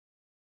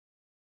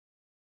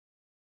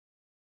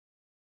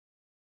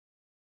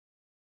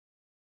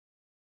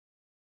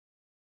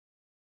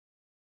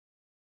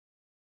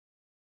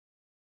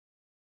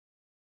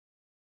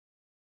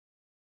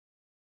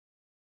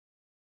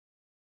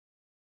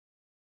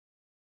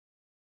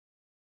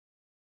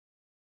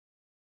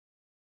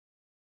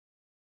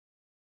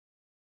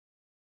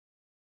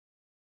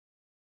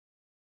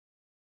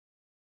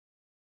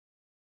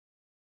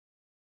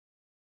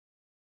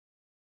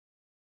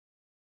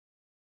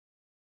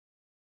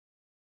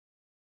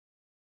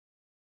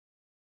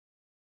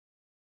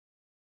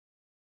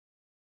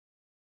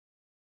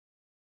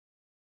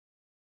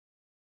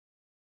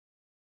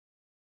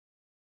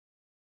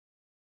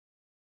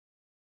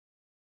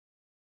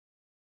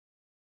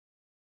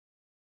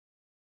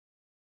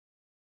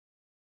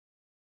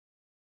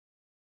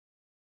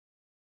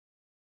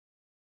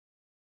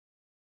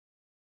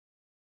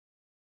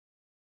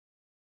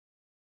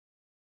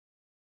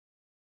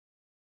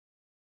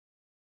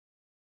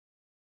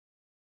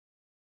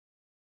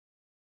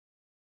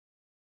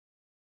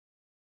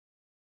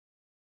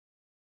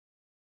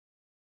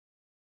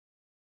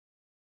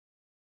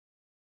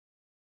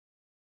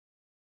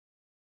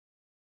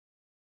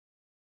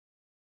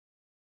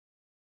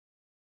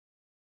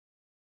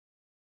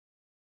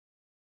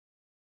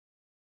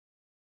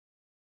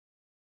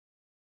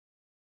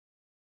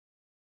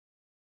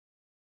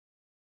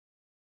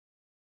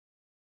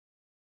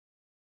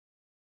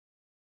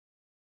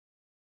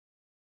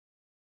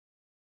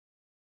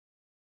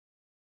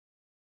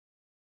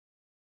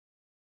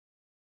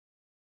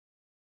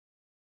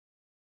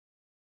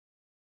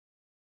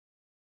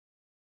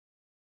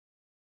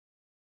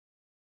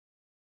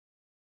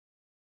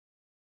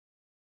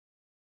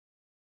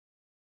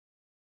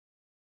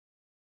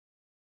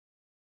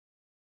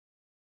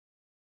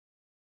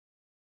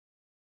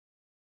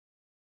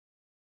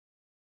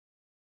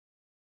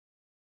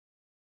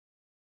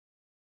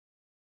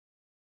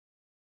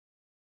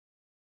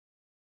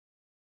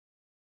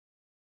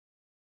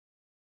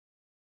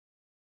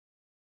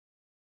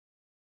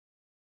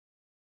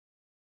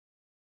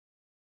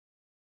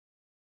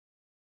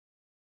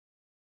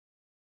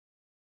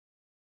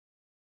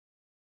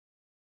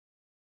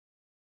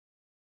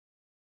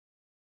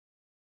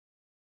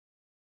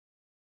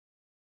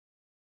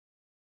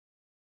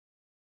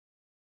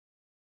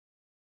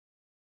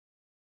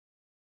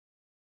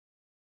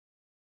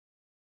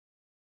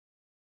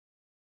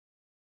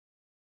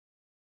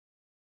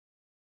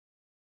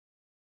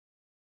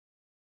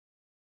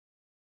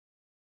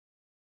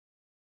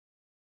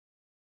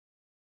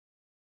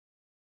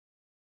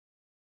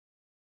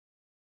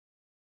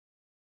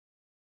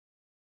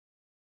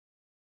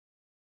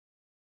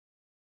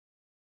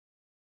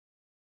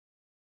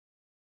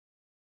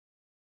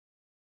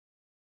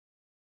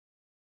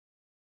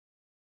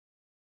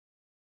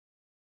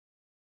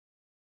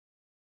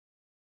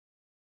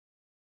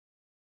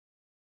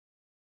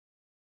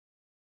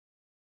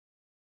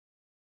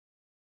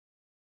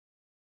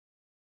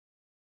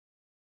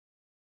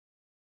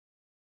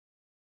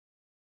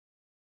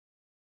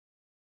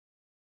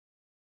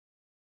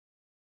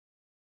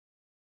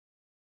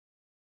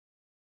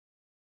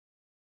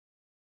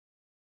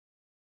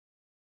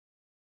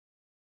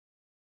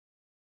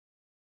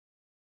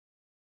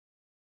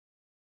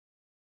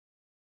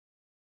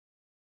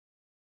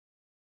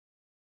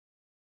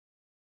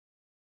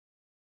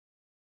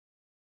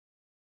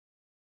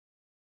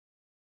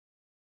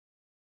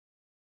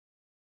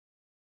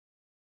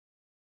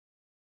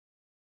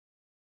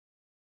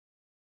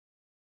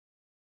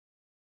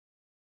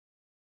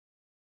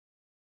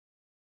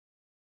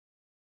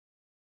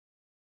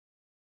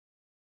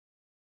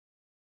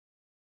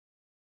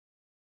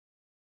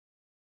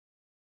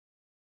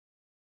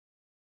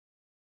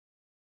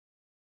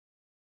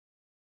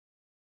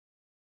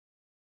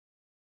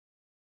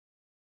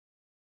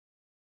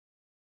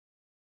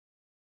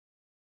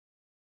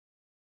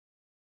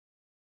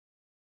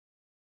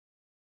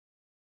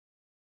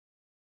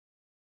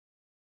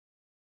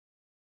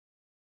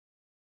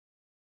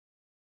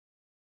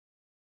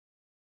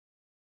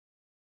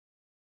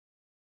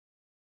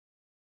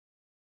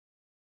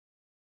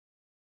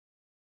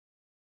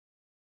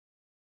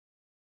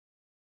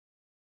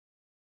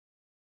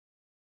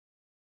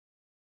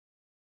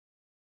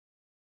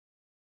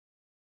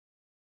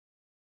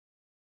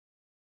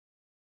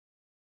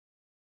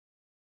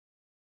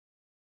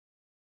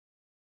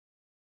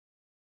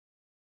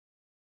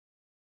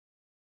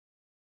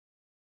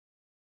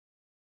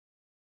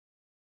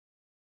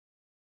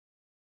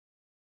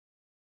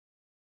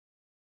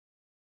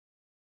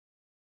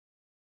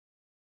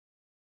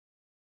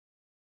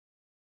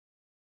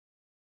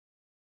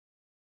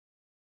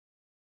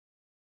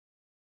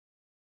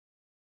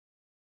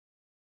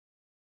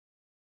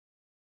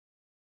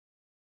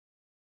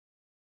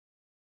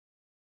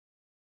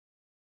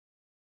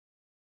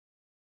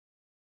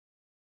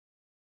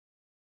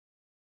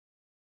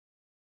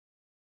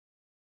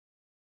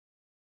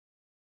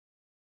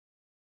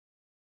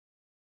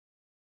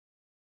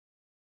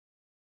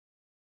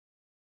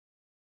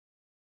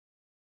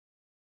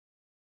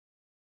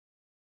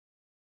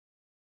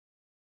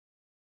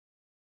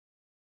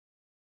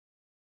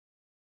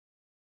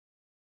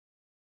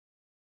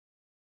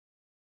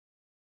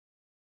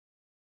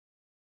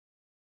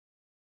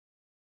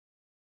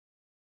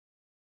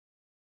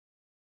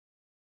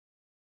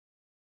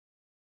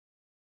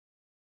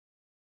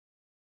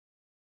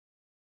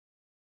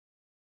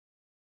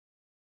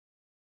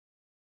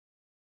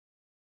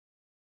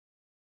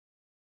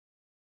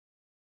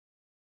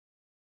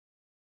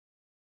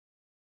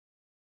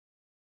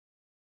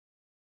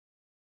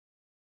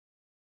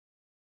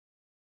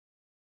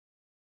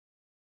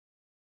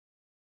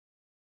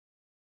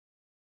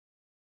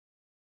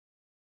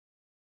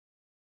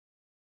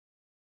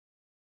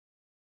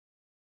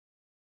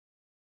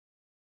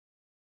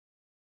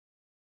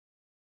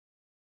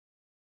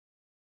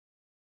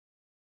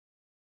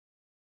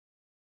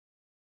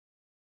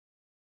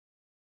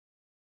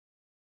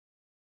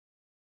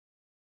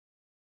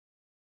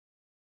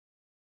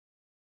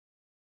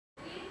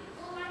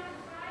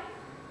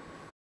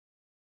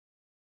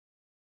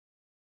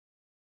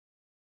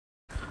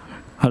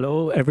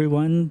Hello,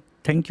 everyone.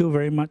 Thank you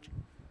very much.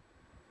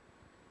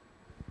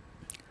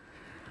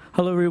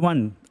 Hello,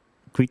 everyone.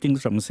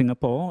 Greetings from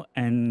Singapore.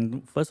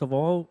 And first of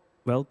all,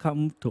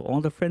 welcome to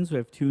all the friends who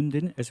have tuned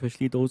in,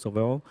 especially those of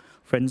our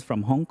friends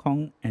from Hong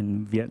Kong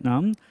and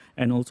Vietnam,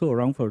 and also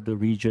around for the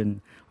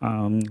region.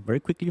 Very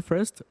quickly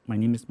first, my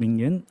name is Ming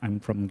Yen. I'm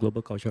from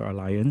Global Culture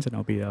Alliance, and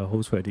I'll be a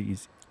host for the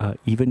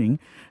evening.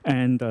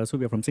 And so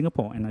we are from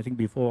Singapore. And I think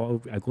before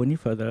I go any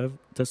further,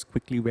 just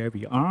quickly where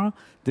we are.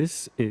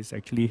 This is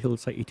actually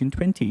Hillside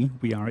 1820.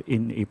 We are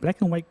in a black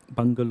and white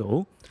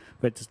bungalow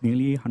which is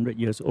nearly 100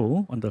 years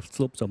old on the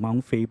slopes of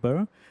Mount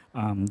Faber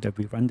that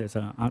we run as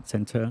an art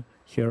center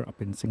here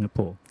up in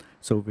Singapore.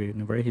 So we're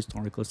in a very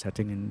historical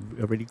setting and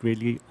we're really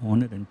greatly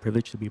honored and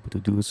privileged to be able to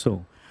do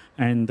so.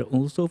 And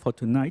also for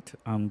tonight,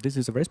 this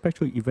is a very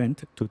special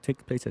event to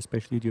take place,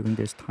 especially during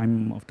this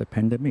time of the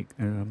pandemic,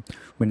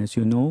 when, as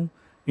you know,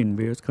 in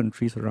various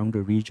countries around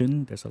the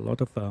region, there's a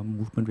lot of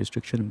movement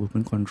restriction,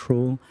 movement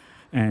control,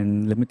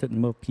 and limited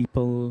number of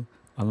people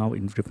allowed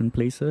in different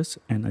places.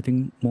 And I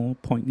think more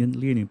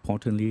poignantly and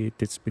importantly,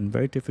 it's been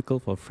very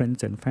difficult for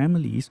friends and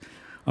families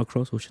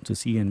across oceans to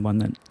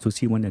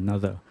see one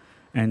another.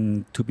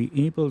 And to be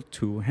able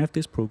to have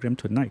this program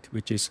tonight,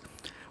 which is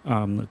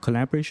a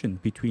collaboration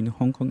between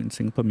Hong Kong and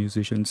Singapore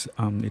musicians,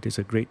 it is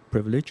a great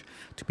privilege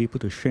to be able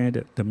to share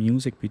the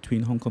music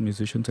between Hong Kong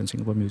musicians and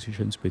Singapore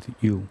musicians with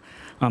you.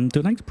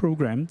 Tonight's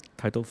program,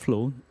 titled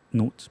Flow,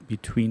 Notes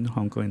Between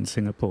Hong Kong and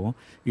Singapore,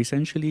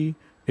 essentially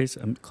is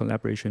a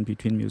collaboration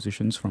between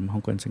musicians from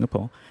Hong Kong and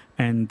Singapore.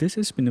 And this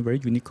has been a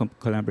very unique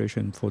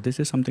collaboration, for this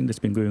is something that's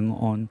been going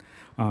on,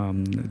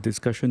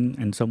 discussion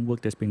and some work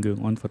that's been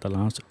going on for the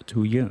last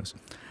 2 years.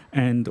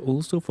 And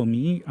also for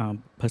me,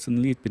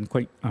 personally, it's been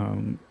quite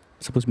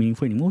supposed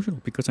meaningful and emotional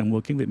because I'm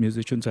working with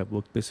musicians I've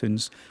worked with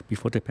since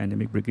before the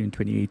pandemic began in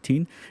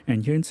 2018.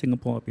 And here in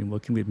Singapore, I've been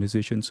working with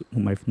musicians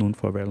whom I've known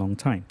for a very long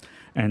time.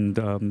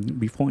 And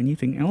before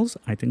anything else,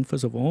 I think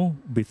first of all,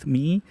 with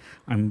me,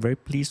 I'm very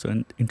pleased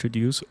to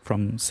introduce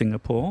from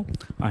Singapore,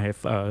 I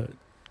have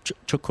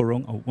Chok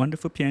Korong, a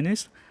wonderful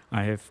pianist.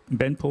 I have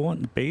Ben Po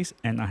on the bass,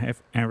 and I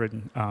have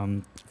Aaron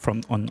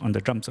from on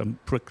the drums.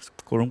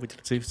 Korong, would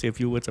you say a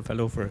few words of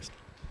hello first?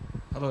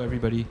 Hello,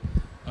 everybody.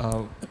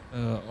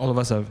 All of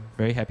us are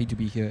very happy to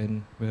be here,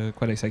 and we're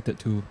quite excited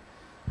to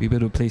be able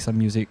to play some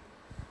music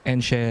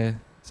and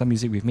share some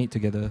music we've made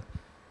together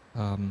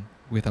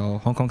with our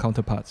Hong Kong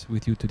counterparts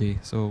with you today.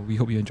 So we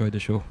hope you enjoy the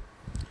show.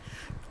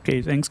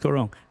 Okay, thanks,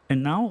 Korong.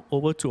 And now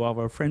over to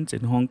our friends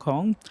in Hong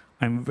Kong.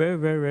 I'm very,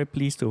 very, very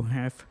pleased to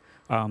have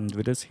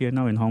with us here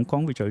now in Hong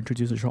Kong, which I'll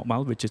introduce in a short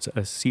while, which is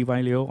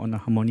C.Y. Leo on the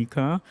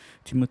harmonica,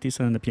 Timothy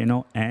Sun on the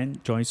piano,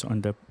 and Joyce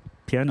on the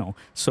piano.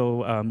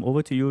 So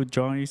over to you,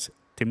 Joyce,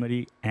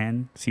 Timothy,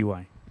 and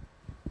C.Y.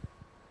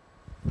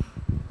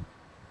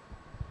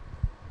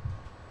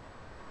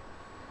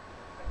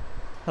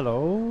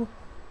 Hello.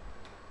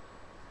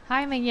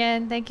 Hi, Ming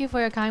Yen. Thank you for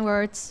your kind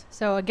words.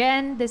 So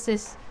again, this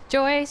is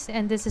Joyce,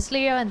 and this is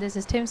Leo, and this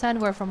is Tim Sun.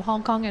 We're from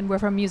Hong Kong, and we're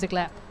from Music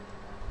Lab.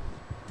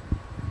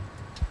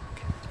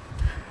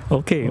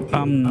 Okay.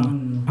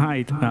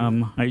 Hi,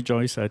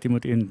 Joyce,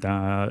 Timothy, and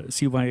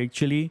CY.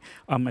 Actually,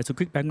 as a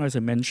quick background, as I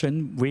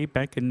mentioned, way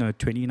back in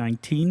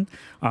 2019,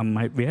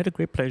 we had a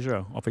great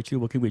pleasure of actually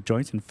working with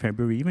Joyce in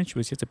February when she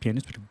was just a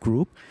pianist with a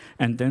group.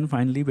 And then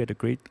finally, we had a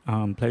great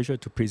pleasure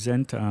to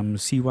present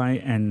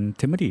CY and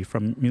Timothy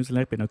from Music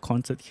Lab in a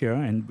concert here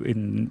and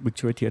in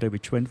Victoria Theatre,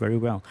 which went very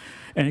well.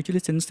 And actually,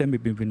 since then,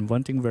 we've been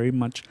wanting very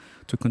much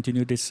to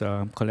continue this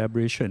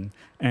collaboration.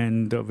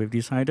 And we've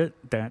decided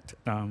that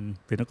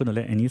we're not going to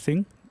let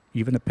anything,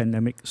 even a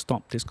pandemic,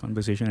 stop this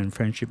conversation and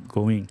friendship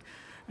going.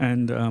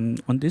 And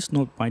on this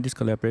note, by this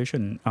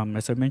collaboration,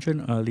 as I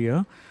mentioned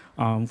earlier,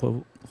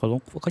 for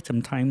quite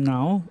some time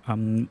now,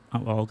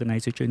 our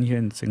organization here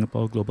in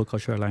Singapore Global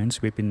Culture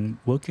Alliance, we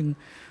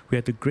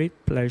had the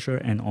great pleasure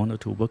and honor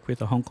to work with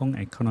the Hong Kong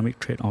Economic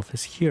Trade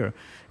Office here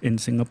in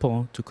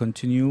Singapore to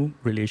continue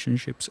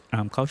relationships,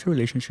 cultural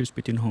relationships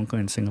between Hong Kong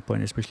and Singapore,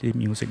 and especially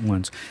music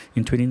ones.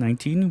 In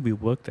 2019, we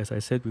worked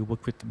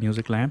with the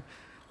Music Lab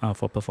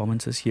for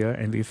performances here,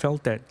 and we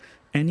felt that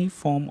any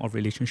form of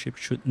relationship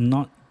should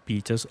not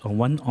be just a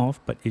one-off,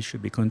 but it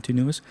should be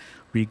continuous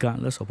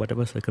regardless of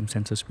whatever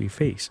circumstances we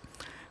face.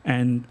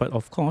 But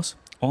of course,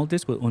 all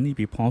this will only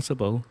be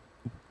possible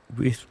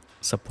with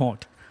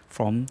support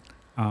from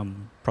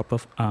proper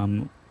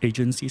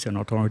agencies and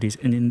authorities.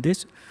 And in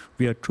this,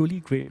 we are truly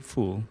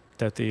grateful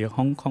that the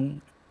Hong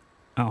Kong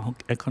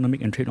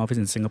Economic and Trade Office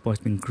in Singapore has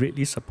been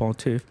greatly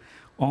supportive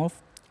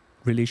of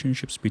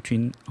relationships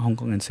between Hong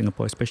Kong and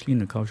Singapore, especially in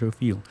the cultural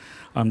field.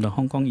 The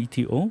Hong Kong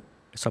ETO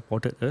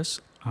supported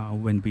us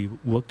when we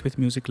worked with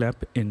Music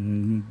Lab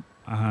in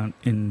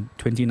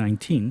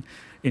 2019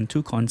 in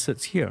 2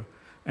 concerts here.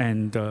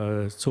 And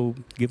so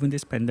given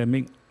this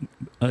pandemic,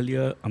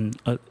 earlier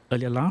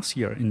last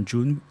year in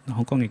June,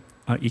 Hong Kong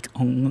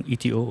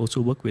ETO also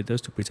worked with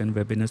us to present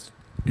webinars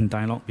in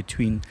dialogue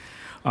between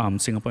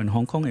Singapore and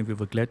Hong Kong, and we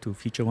were glad to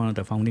feature one of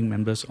the founding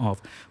members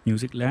of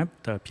Music Lab,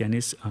 the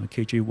pianist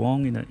KJ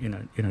Wong,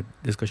 in a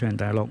discussion and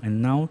dialogue.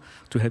 And now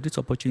to have this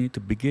opportunity to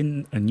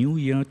begin a new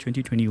year,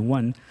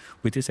 2021,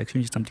 with this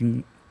exchange is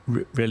something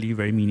really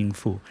very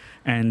meaningful.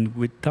 And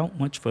without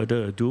much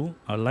further ado,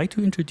 I'd like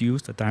to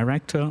introduce the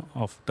director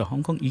of the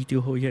Hong Kong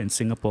ETO here in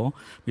Singapore,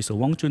 Mr.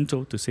 Wong Chun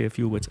To, to say a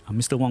few words.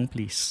 Mr. Wong,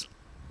 please.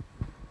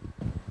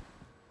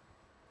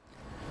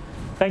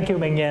 Thank you,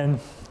 Meng Yan.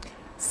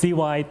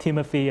 CY,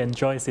 Timothy, and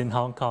Joyce in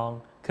Hong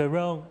Kong,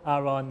 Kerong,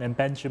 Aaron, and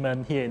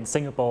Benjamin here in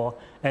Singapore,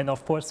 and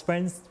of course,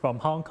 friends from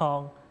Hong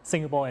Kong,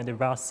 Singapore, and the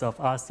rest of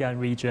ASEAN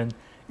region.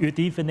 Good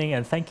evening,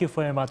 and thank you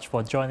very much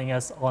for joining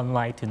us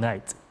online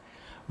tonight.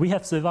 We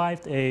have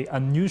survived an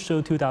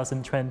unusual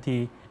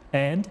 2020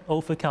 and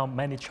overcome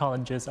many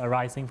challenges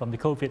arising from the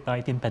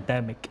COVID-19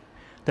 pandemic.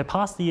 The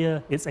past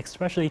year is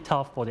especially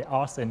tough for the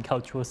arts and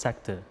cultural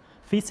sector.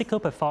 Physical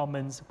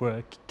performance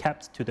were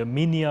kept to the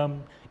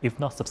minimum, if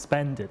not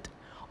suspended.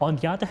 On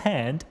the other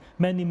hand,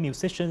 many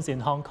musicians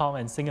in Hong Kong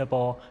and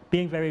Singapore,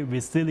 being very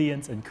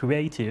resilient and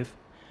creative,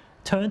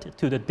 turned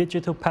to the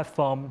digital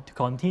platform to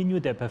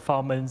continue their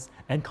performance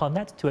and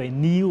connect to a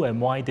new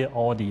and wider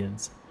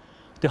audience.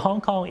 The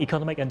Hong Kong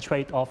Economic and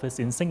Trade Office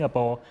in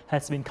Singapore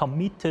has been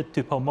committed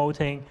to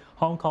promoting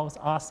Hong Kong's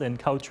arts and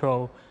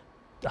cultural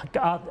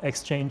art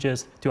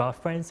exchanges to our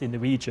friends in the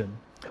region.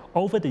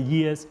 Over the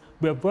years,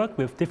 we have worked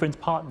with different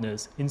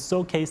partners in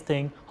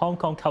showcasing Hong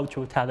Kong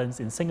cultural talents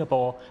in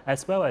Singapore,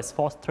 as well as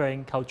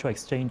fostering cultural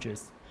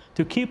exchanges.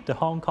 To keep the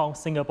Hong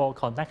Kong-Singapore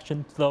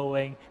connection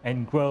flowing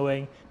and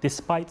growing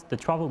despite the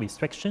travel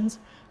restrictions,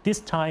 this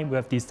time we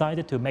have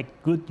decided to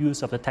make good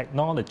use of the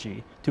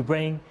technology to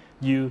bring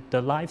you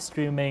the live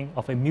streaming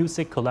of a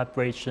music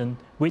collaboration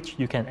which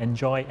you can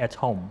enjoy at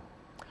home.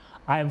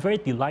 I am very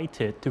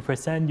delighted to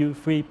present you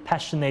three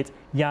passionate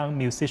young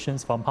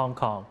musicians from Hong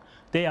Kong.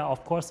 They are,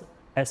 of course,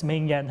 as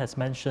Meng Yan has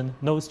mentioned,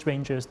 no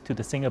strangers to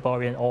the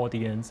Singaporean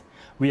audience.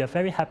 We are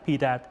very happy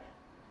that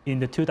in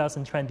the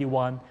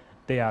 2021,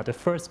 they are the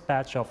first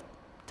batch of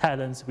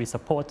talents we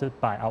supported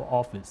by our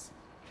office.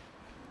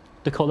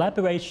 The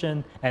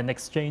collaboration and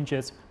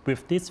exchanges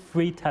with these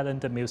three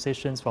talented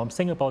musicians from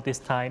Singapore this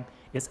time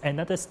is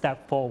another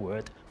step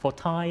forward for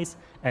ties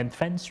and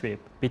friendship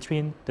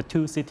between the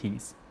two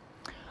cities.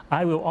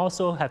 I will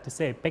also have to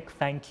say a big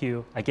thank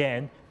you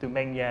again to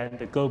Meng Yan,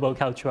 the Global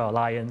Cultural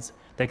Alliance,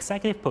 the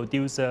executive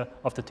producer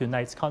of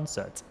tonight's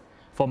concert,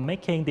 for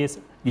making this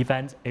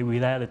event a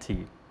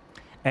reality.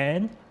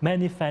 And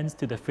many thanks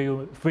to the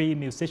three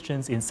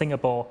musicians in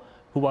Singapore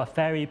who are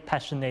very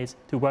passionate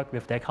to work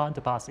with their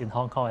counterparts in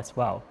Hong Kong as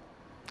well.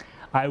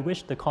 I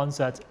wish the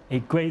concert a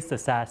great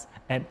success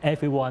and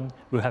everyone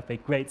will have a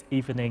great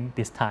evening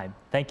this time.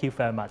 Thank you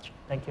very much.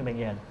 Thank you, Meng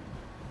Yan.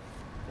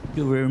 Thank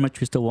you very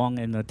much, Mr. Wong,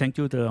 and thank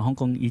you to the Hong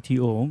Kong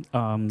ETO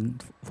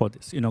for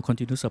this,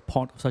 continued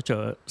support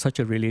of such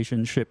a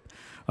relationship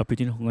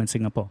between Hong Kong and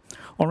Singapore.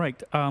 All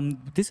right,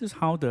 this is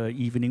how the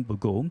evening will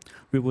go.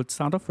 We would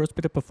start off first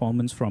with a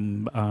performance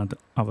from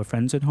our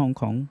friends in Hong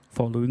Kong,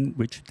 following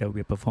which there will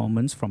be a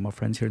performance from our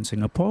friends here in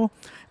Singapore,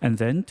 and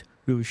then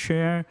we will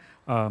share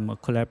a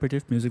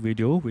collaborative music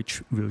video,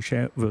 which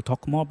we'll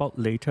talk more about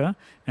later,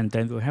 and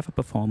then we'll have a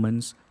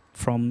performance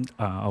from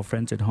our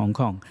friends in Hong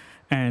Kong.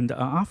 And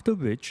after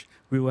which,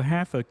 we will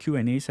have a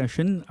Q&A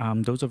session.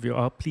 Those of you who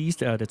are pleased,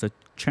 there's a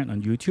chat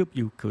on YouTube.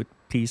 You could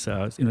please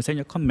send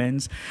your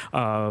comments. We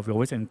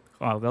always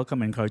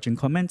welcome encouraging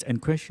comments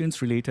and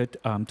questions related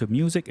to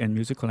music and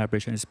music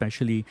collaboration,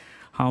 especially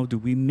how do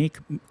we make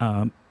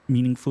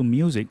meaningful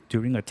music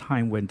during a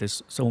time when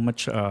there's so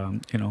much,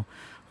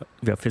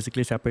 we are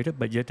physically separated,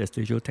 but yet there's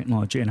digital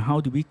technology. And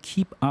how do we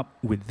keep up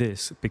with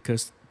this?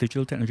 Because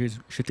digital technology is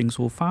shifting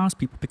so fast,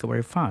 people pick up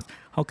very fast.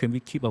 How can we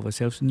keep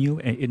ourselves new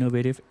and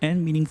innovative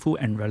and meaningful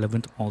and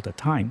relevant all the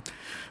time?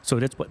 So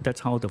that's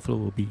how the flow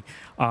will be.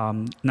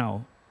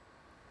 Now,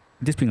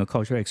 this being a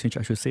cultural exchange,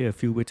 I should say a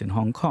few words in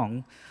Hong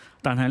Kong.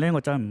 但係咧，我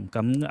真係唔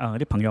敢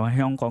啲朋友喺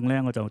香港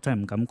咧，我就真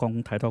係唔敢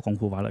講太多廣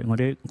府話啦。我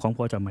啲廣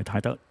府話就唔係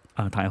太得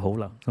太好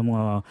啦。咁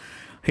我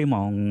希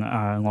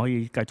望我可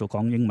以繼續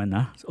講英文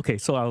啊。Okay,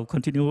 so I'll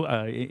continue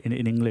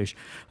in English.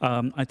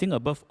 I think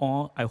above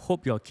all, I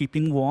hope you're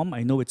keeping warm.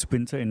 I know it's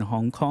winter in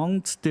Hong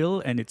Kong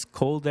still, and it's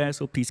cold there.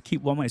 So please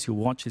keep warm as you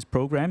watch this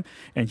program.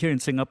 And here in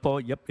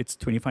Singapore, yep, it's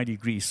 25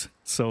 degrees.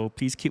 So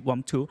please keep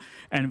warm too.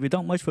 And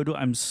without much further ado,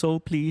 I'm so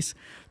pleased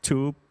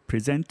to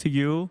present to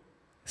you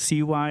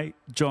CY,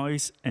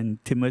 Joyce, and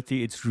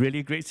Timothy. It's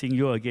really great seeing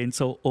you again.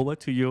 So over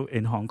to you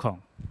in Hong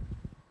Kong.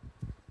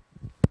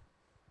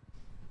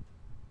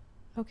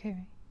 Okay.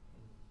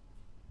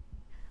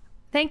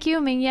 Thank you,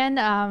 Meng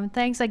Yan.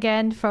 Thanks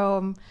again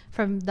from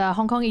the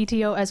Hong Kong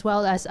ETO, as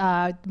well as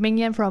Meng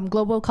Yan from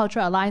Global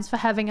Cultural Alliance for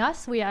having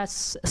us. We are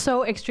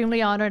so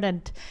extremely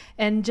honored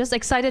and just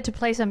excited to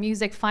play some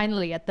music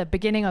finally at the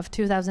beginning of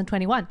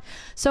 2021.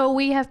 So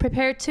we have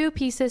prepared two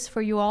pieces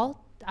for you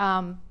all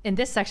in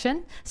this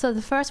section. So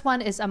the first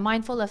one is a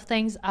Mindful of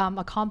Things,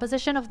 a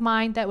composition of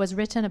mine that was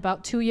written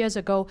about 2 years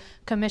ago,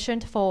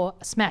 commissioned for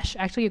Smash,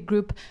 actually a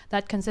group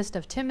that consists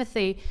of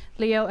Timothy,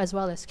 Leo, as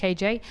well as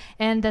KJ.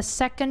 And the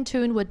second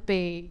tune would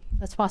be,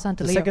 let's pass on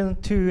to Leo. The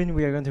second tune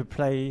we are going to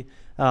play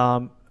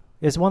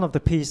is one of the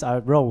pieces I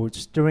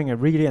wrote during a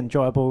really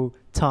enjoyable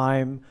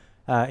time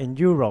in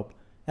Europe.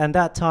 And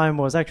that time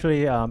was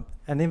actually an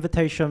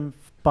invitation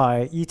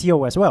by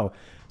ETO as well.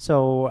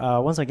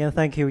 So once again,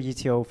 thank you,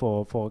 ETO,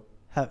 for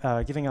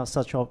giving us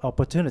such an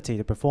opportunity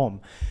to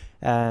perform.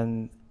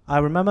 And I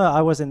remember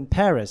I was in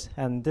Paris,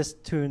 and this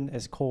tune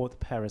is called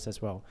Paris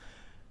as well.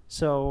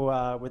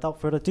 So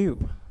without further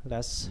ado,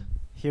 let's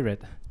hear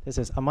it. This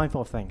is A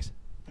Mindful of Things.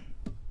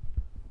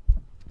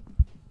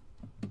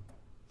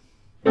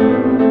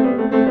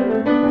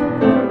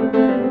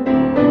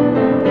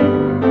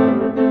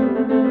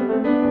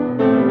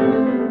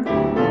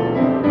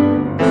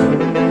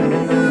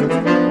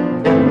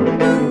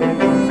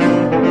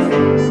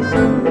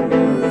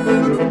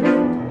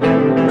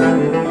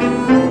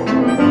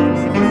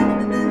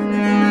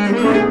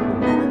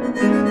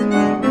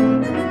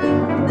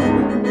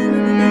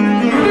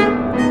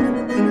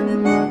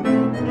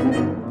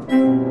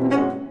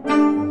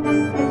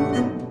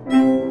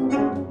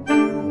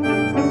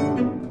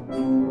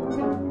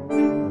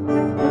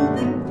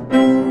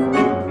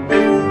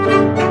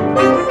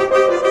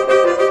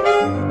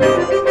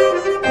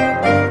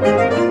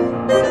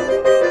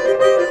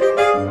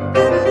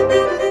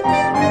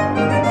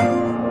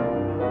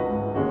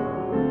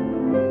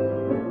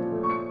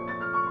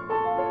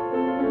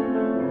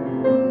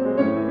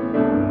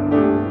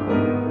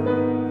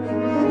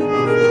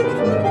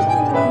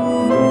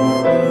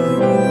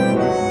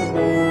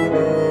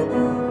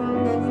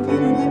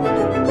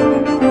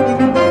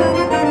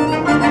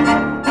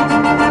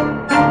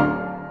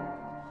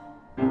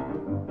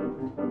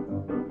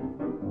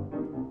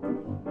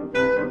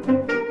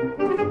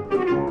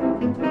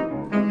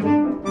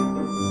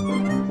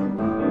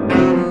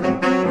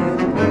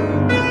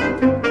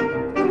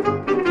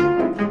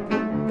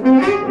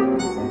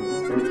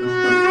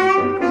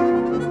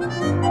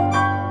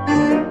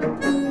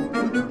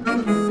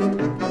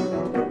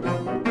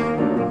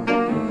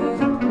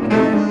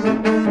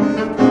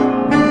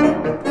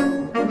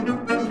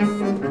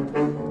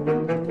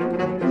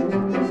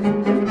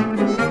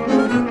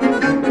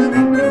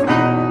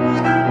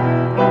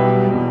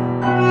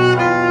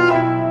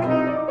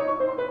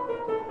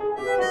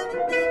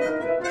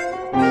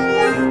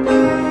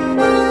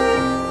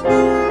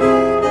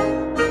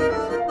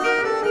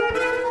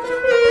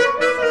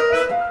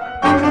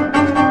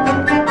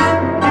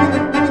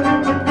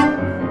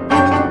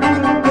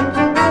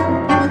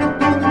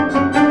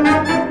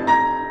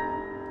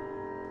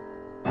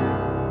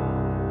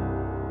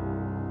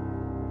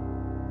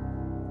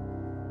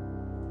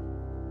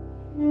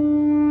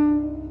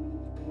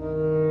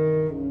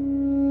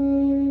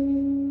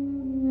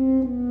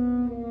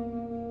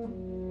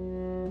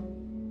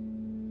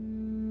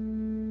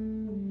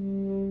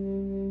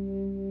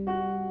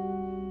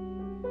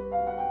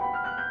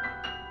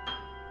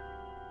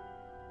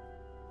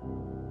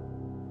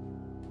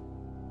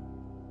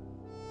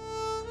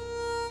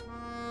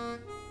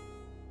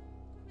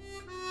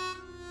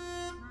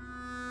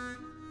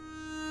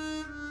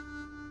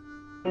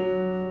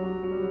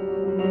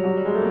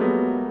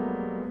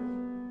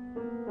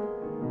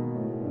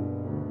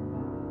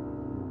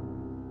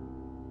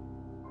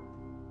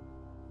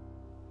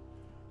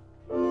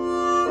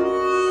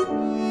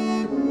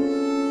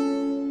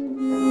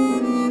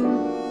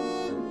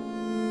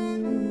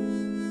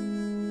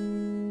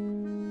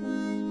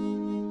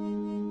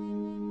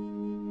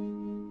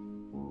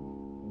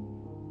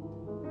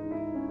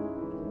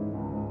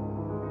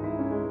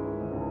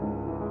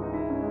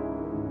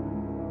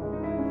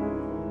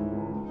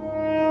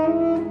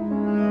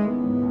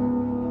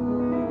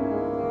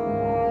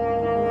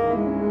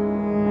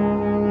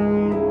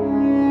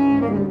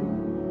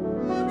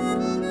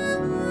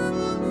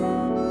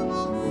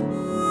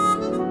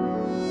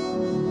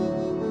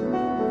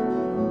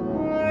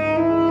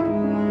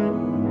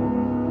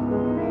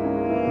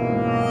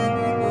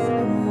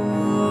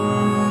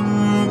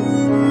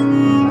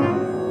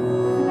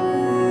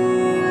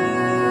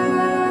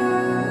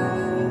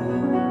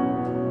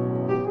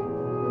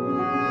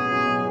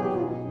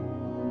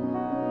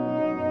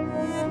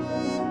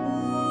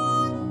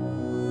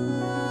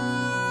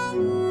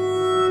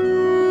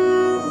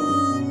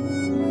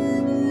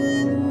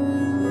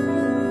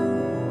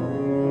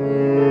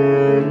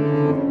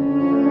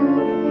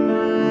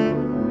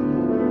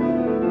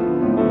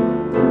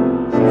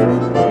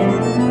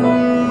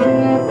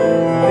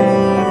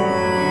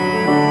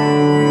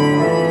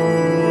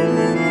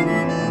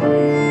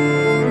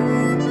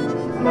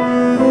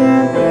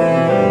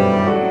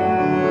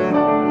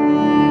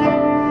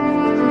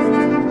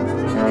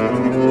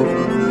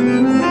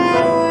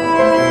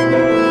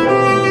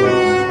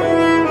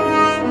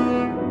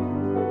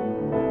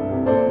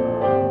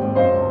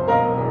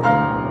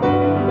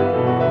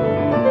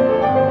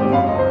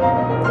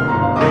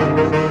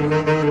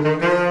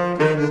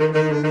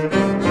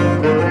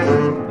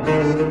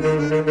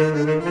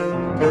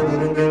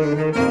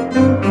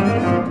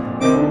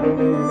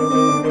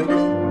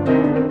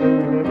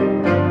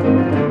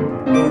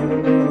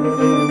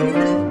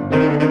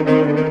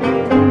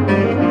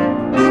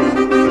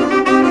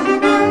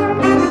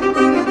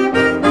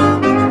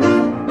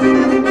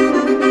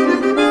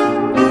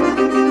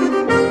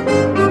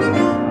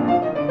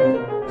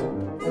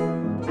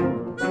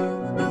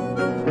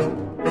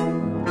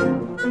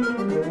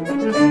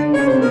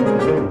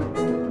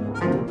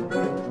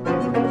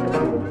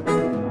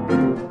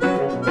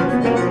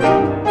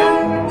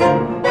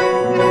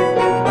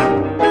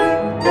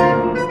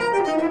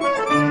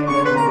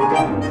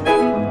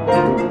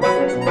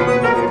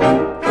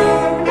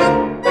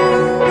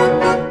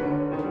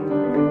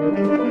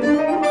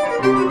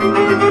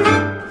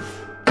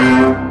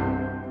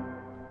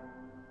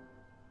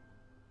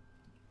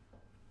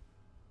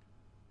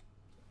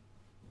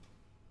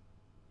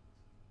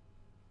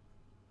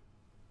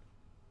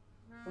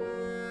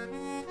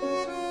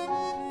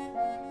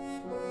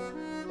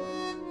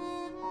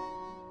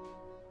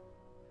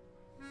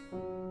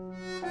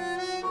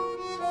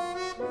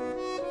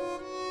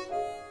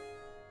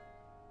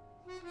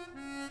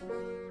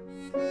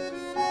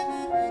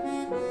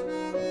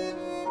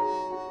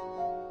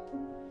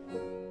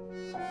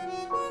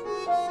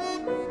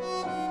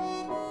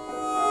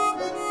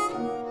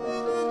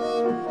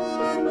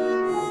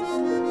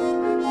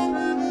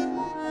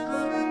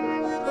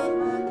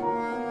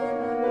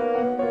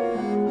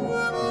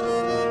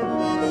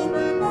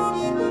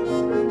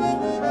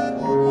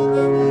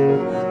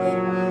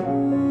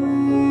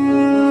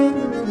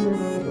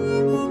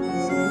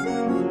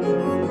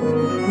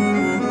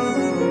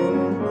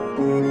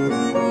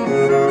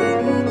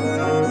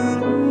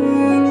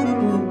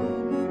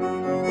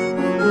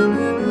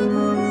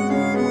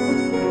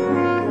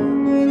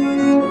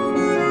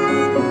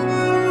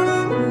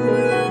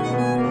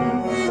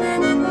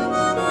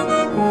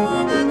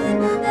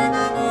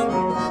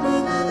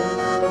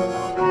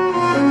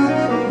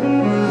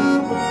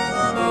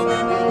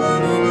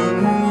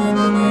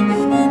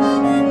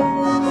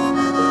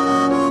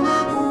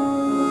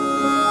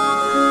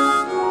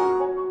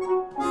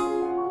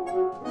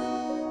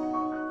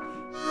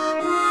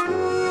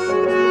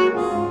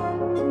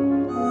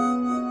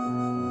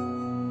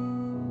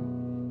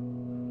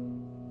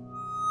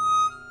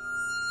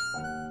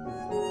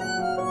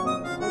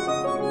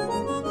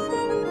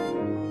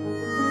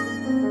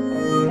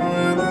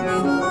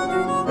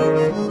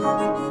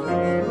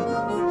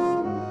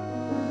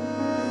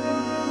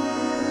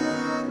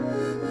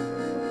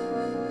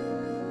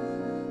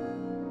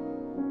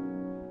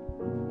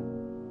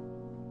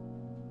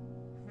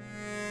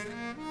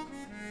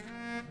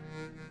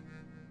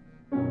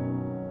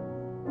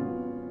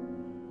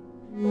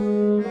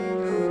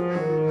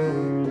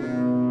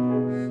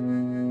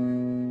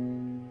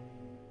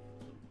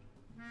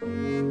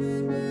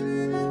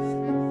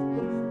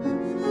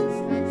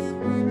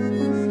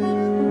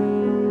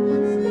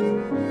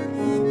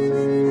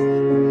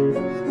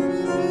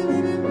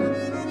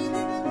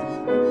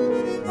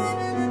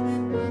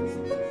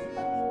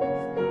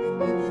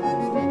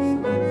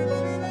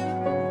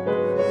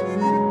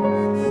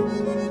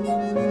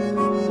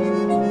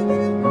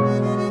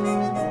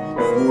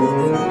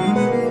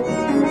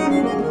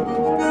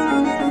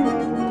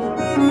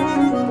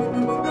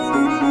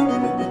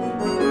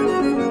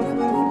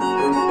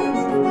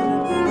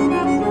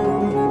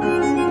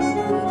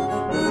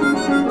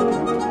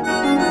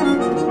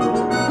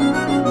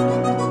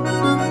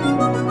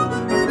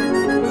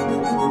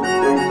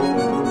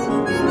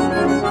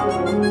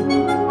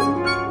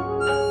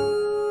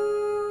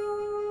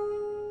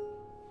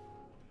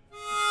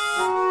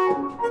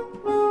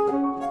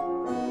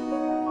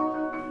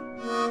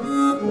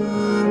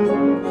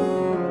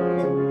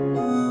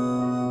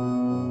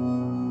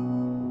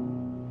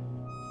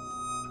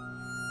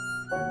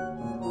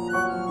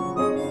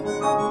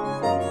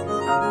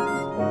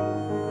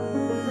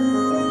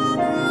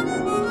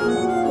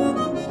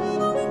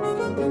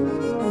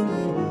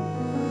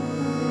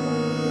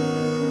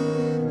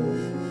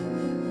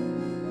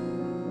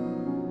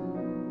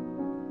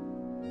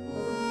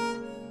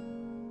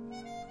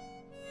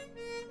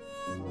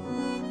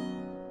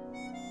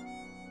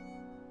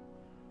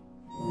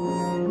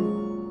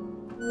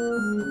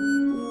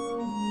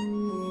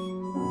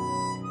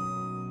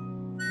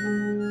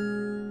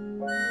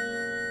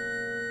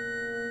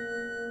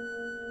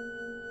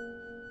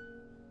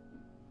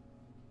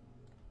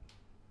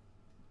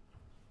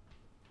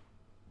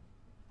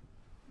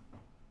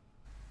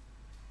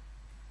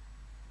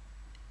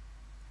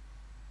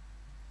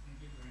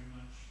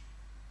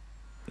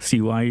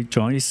 CY,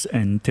 Joyce,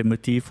 and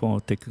Timothy for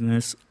taking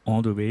us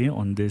all the way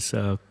on this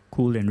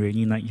cool and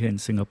rainy night here in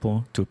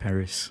Singapore to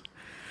Paris.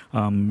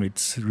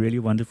 It's really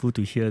wonderful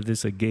to hear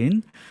this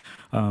again,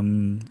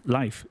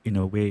 live in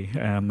a way.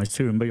 I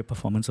still remember your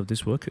performance of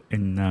this work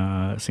in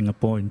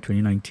Singapore in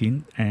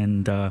 2019.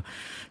 And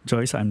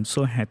Joyce, I'm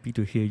so happy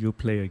to hear you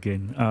play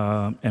again.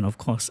 And of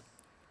course,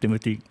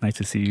 Timothy, nice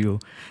to see you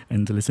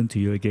and to listen to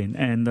you again.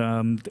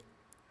 And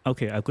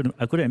Okay, I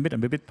could admit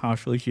I'm a bit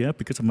partial here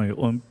because of my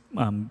own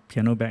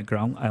piano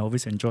background. I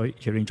always enjoy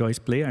hearing Joyce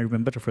play. I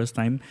remember the first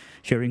time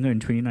hearing her in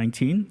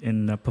 2019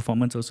 in a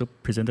performance also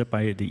presented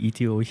by the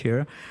ETO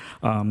here.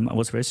 I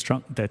was very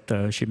struck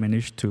that she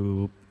managed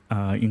to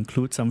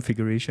include some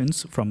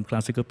figurations from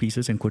classical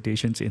pieces and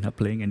quotations in her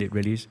playing, and it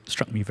really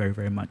struck me very,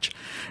 very much.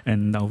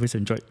 And I always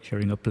enjoyed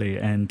hearing her play.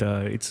 And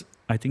it's,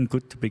 I think,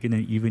 good to begin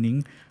an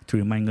evening to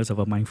remind us of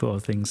our mindful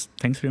of things.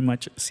 Thanks very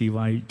much,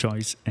 CY,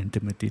 Joyce, and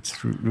Timothy.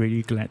 It's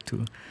really glad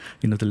to,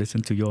 to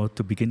listen to you all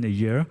to begin the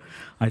year.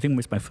 I think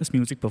it's my first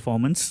music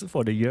performance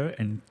for the year,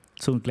 and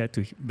so glad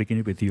to begin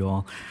it with you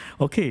all.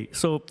 Okay,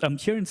 so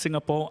here in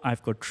Singapore,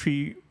 I've got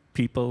three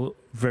people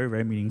very,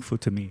 very meaningful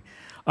to me.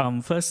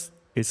 First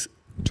is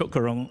Chok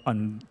Karong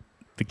on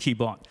the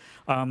keyboard.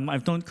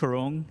 I've known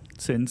Karong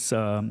since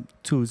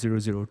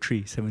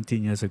 2003,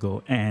 17 years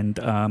ago, and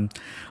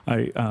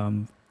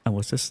I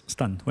was just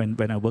stunned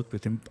when I worked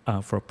with him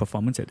for a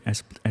performance at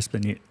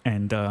Esplanade,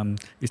 and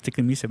it's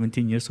taken me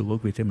 17 years to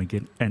work with him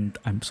again, and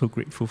I'm so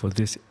grateful for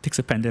this. It takes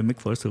a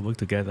pandemic for us to work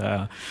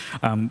together.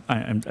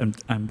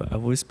 I've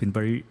always been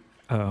very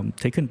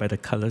taken by the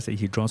colors that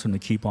he draws on the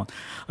keyboard.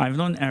 I've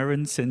known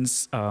Aaron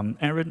since,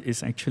 Aaron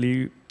is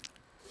actually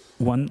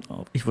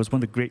he was one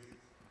of the great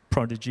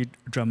prodigy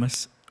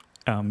drummers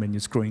when he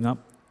was growing up,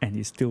 and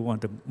he's still one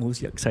of the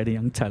most exciting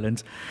young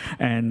talents.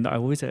 And I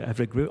always have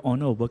the great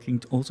honor of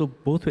working also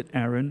both with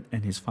Aaron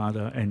and his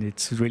father, and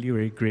it's really,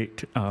 really great,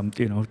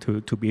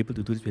 to be able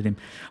to do this with him.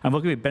 I'm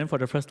working with Ben for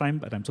the first time,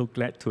 but I'm so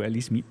glad to at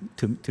least meet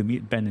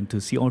Ben and to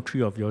see all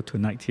three of you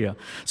tonight here.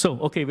 So,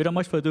 okay, without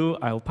much further ado,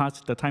 I'll pass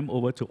the time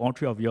over to all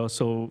three of you.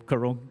 So,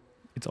 Karong,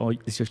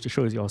 the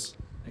show is yours.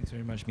 Thanks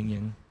very much, Ming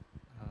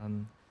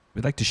Yen.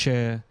 We'd like to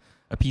share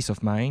a piece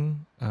of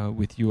mine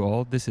with you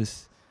all. This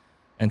is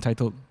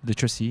entitled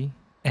Literacy,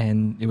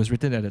 and it was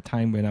written at a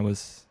time when I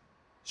was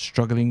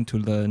struggling to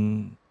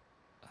learn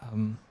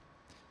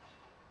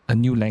a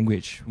new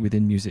language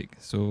within music.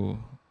 So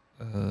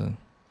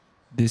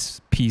this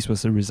piece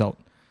was a result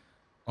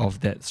of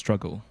that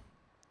struggle.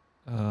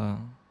 I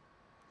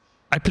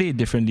play it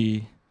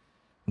differently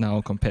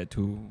now compared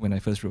to when I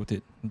first wrote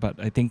it, but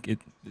I think it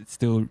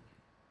still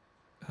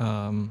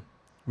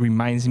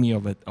reminds me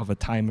of a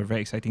time, a very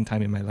exciting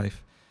time in my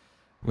life,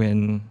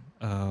 when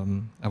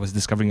I was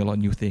discovering a lot of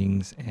new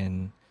things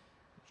and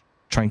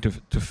trying to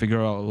figure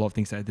out a lot of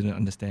things that I didn't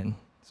understand.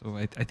 So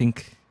I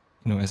think,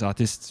 as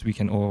artists, we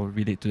can all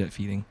relate to that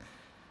feeling.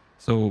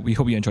 So we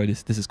hope you enjoy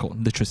this. This is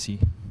called Literacy.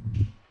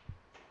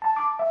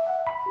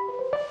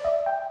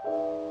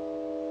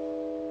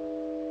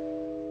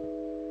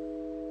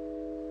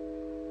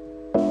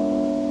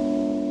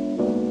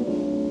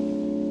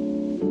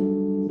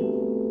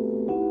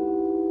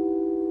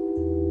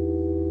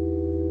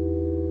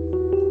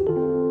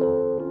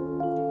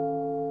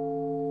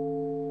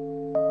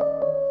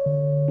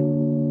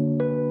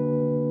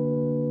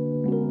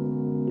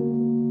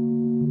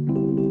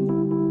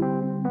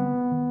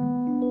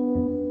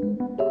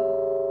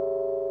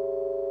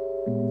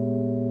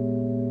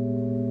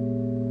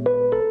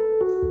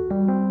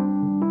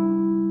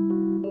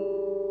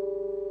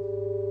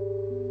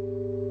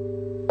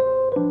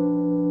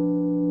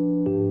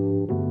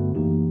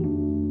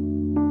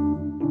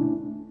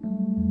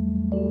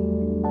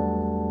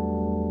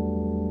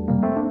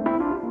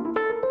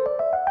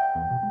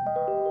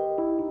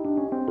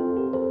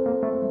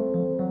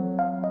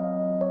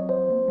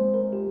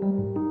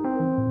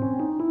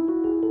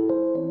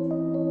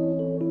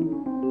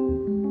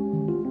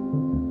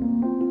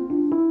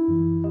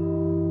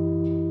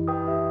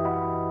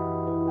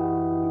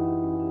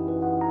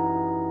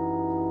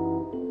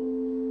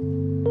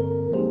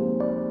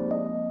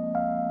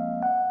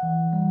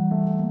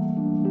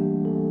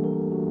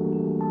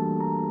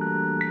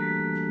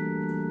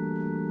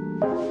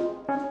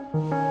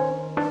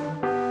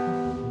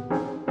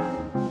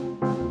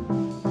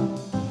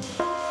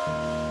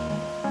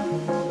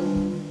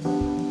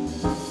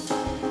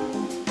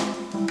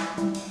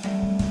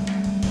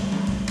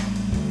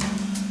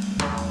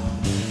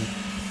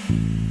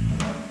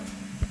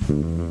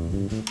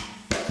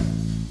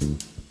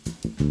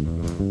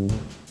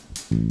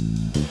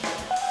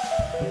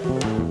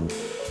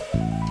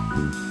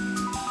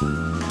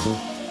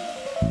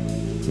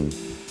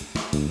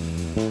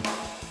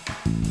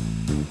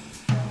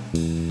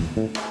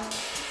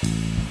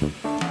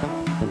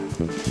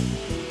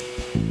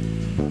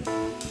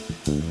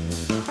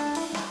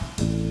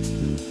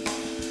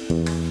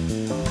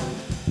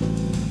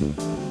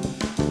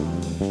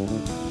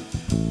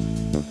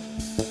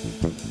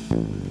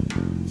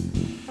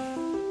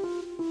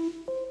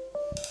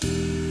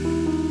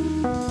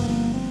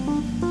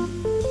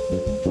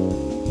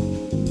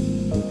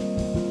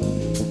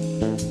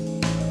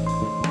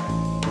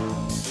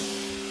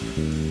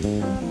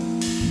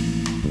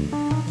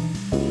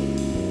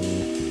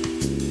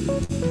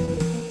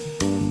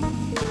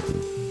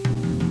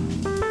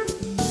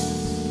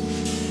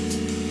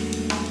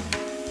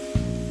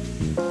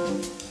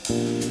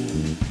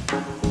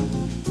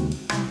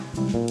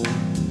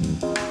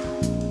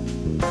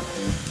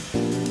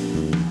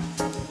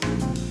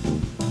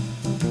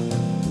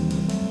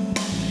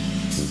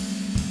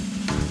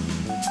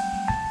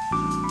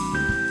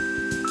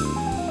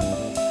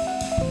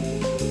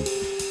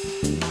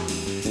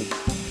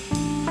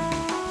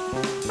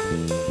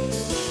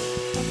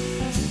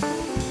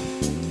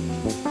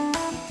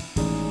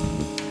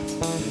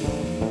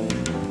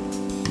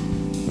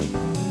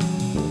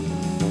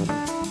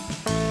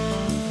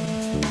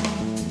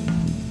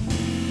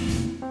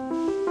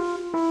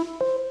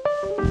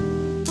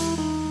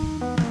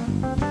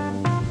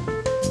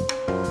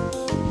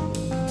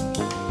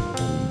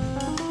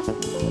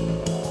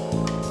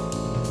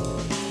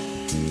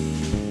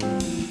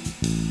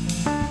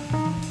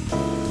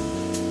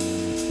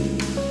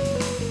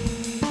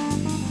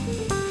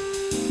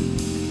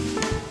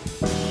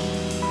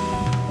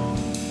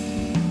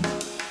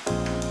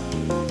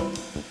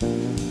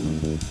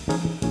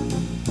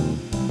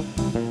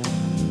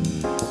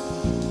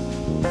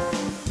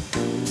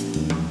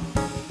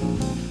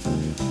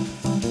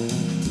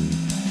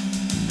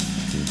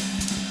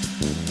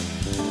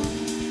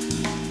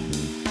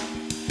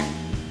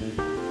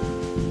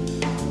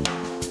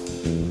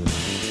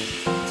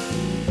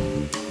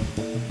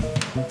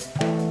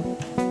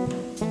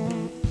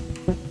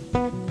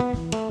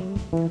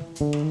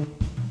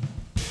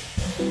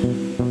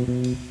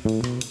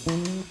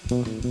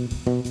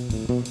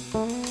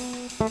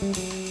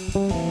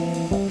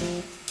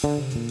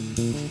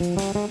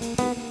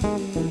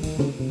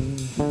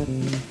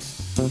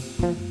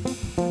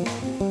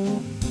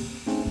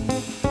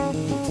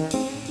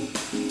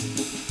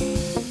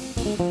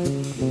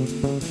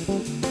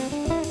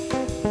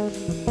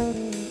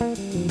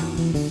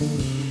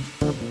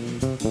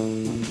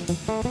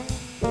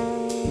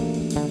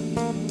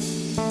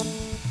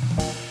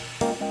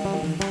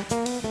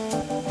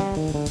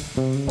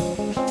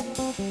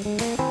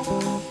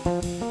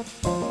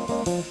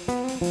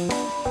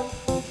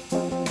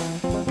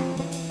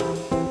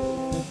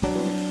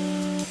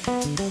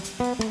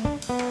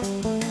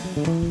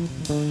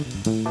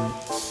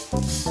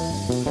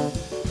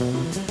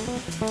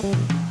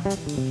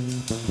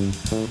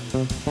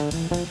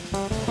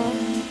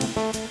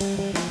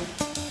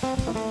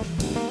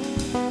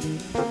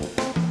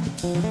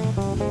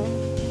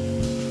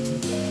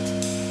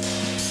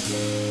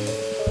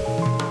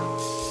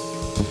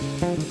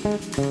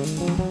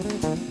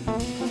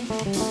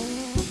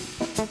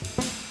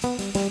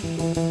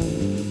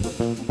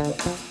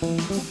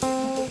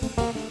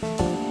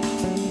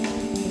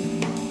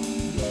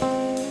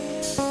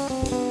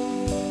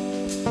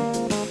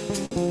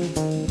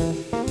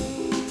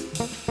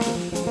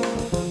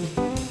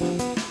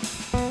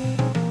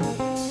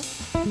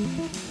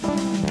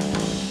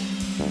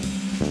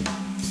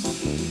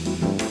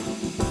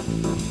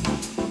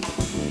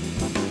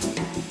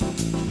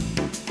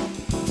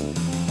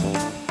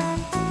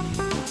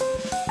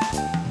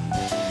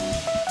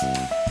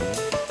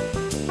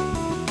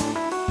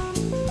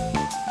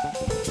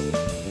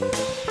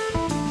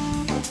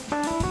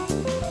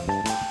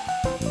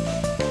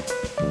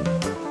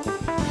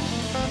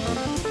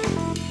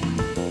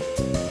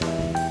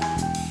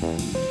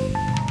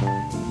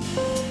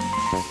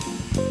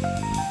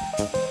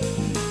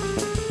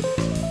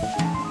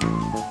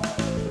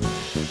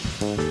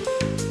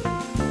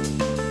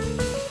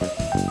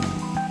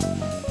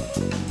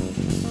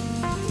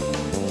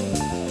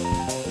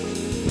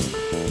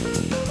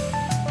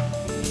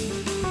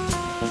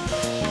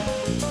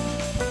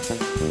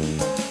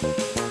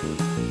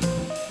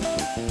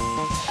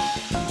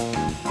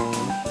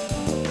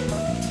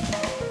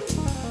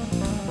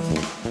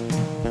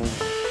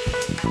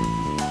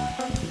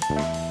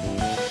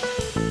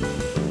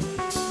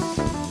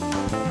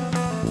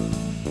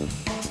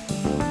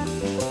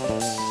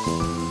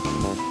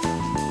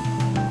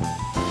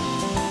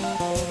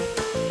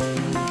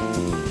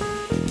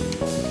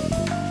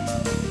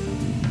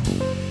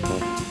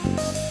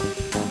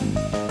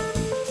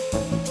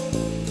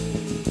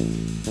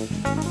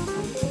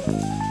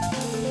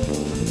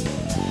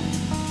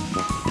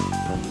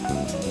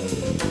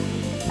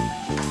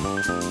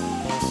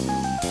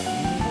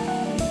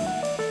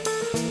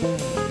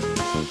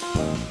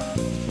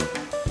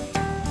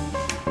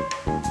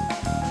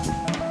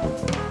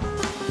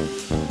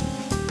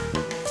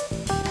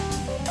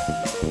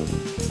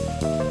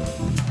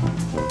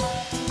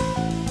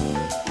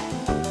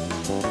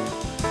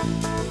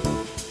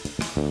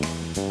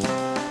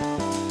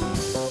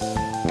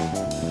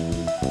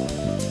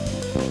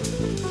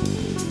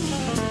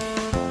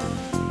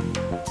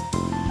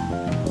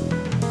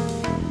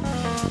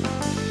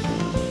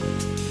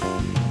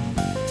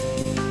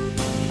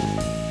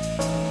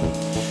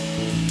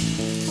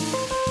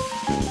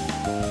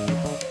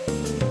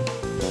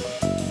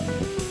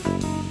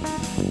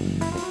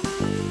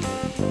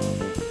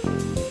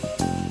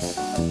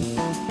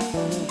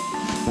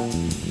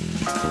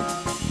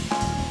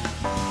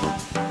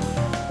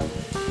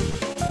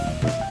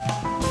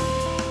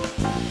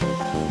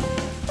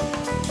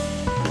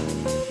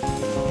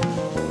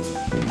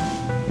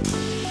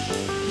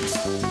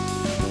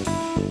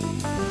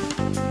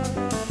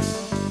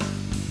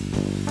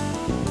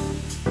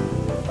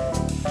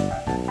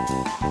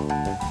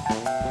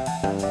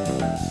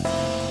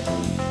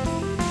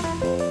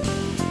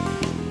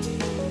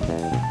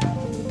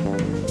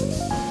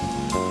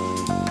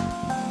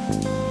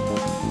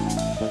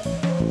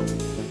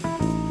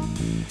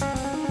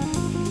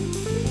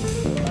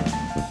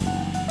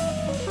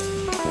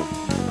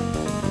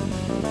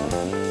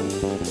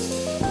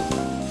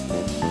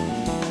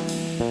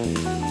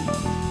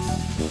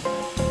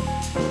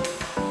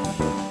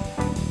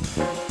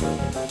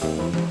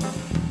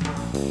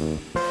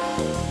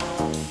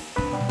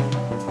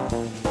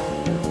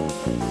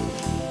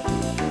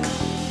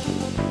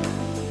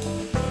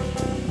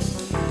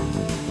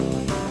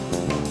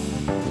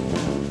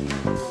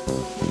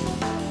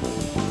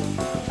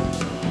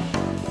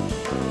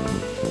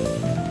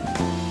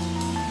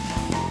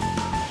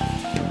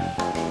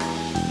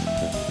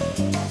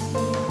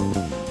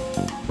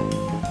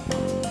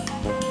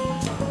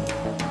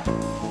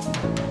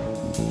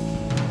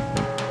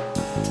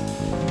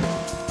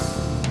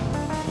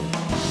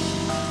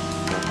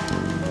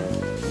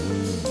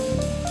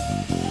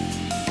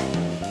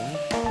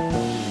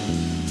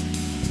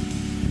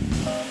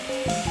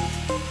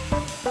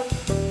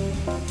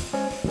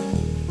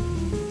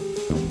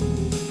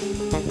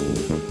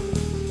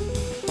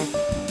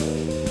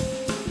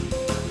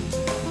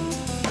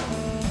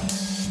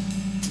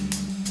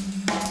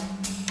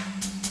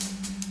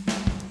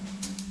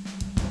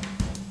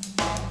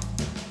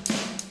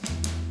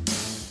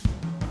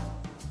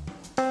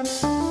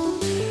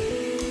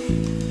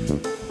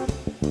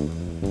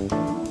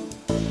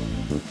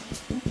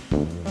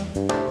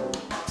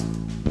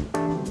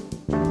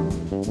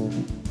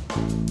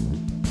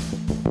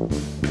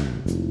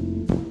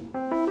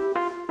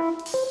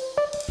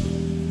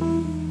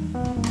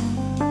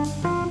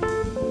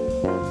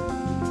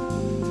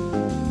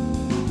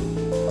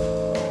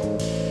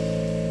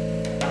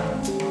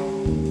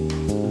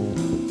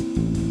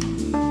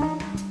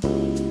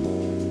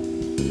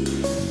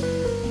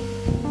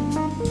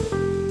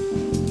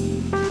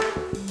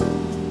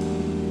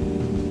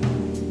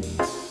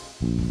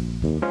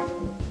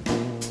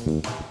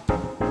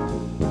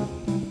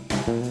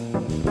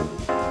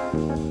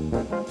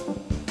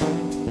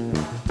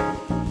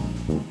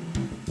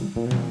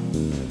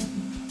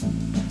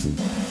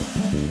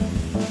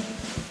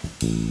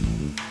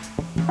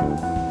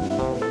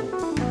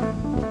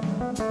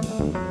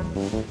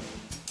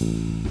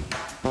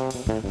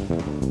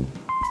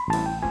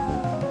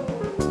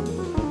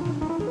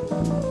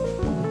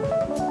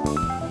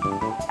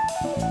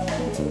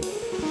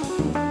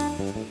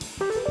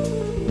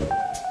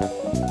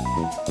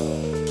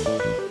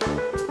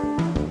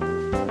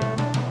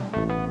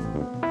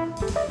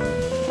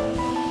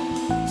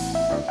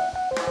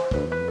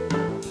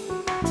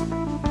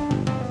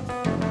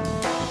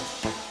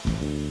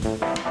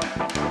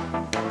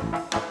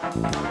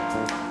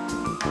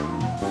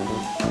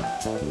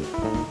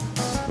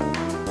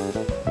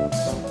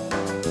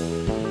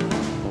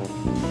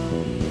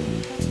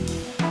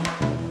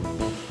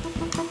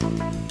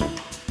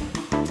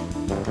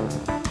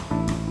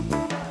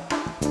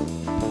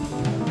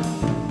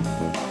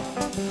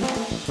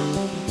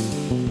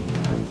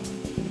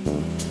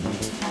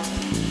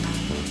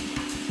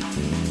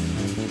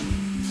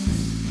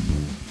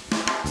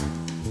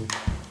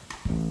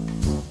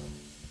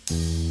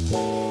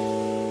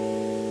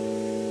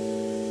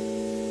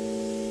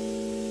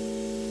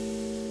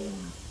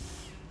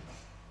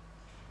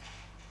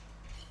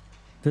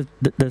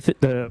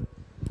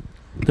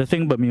 The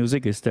thing about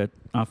music is that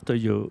after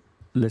you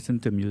listen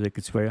to music,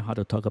 it's very hard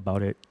to talk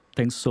about it.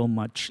 Thanks so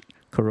much,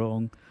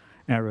 Karong,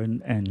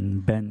 Aaron,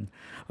 and Ben,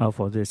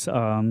 for this.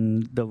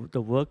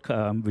 The work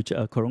which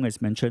Karong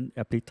has mentioned,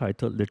 aptly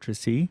titled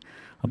Literacy,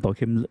 about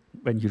him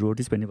when he wrote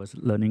this when he was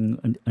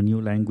learning a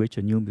new language,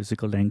 a new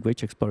musical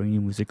language, exploring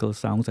new musical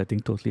sounds, I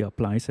think totally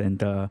applies.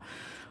 And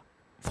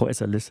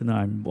as a listener,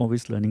 I'm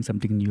always learning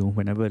something new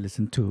whenever I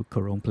listen to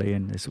Karong play,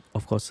 and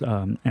of course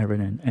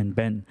Aaron and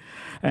Ben.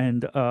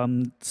 And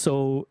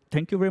so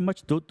thank you very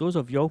much, those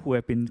of you who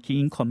have been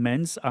keying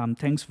comments.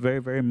 Thanks very,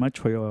 very much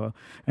for your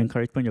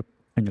encouragement,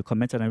 and your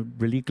comments, and I'm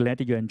really glad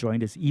that you're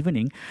enjoying this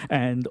evening.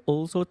 And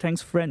also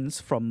thanks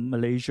friends from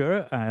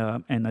Malaysia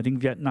and I think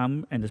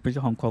Vietnam and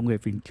especially Hong Kong who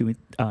have been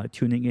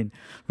tuning in.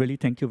 Really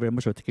thank you very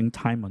much for taking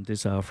time on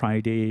this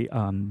Friday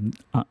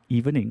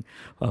evening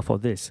for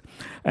this.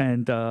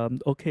 And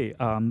okay,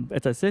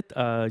 as I said,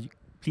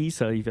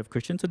 please, if you have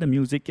questions on the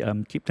music,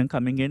 keep them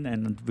coming in,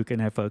 and we can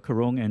have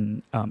Karong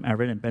and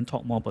Aaron and Ben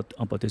talk more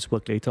about this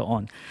work later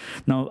on.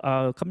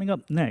 Now, coming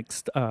up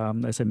next,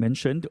 as I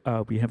mentioned,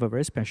 we have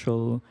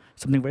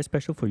something very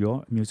special for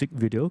your music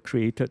video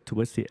created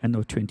towards the end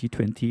of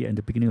 2020 and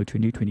the beginning of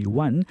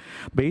 2021,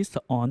 based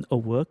on a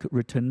work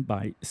written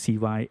by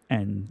CY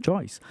and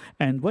Joyce.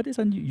 And what is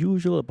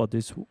unusual about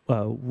this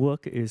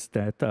work is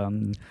that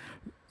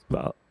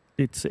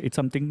it's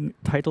something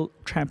titled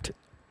Trapped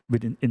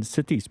in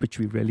cities, which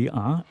we really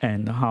are,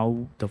 and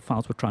how the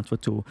files were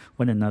transferred to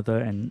one another,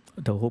 and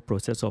the whole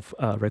process of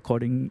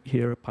recording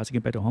here, passing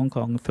it back to Hong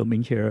Kong,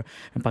 filming here,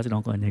 and passing it to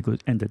Hong Kong,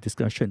 and the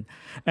discussion.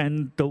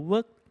 And the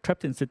work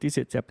Trapped in Cities,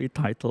 it's aptly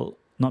titled,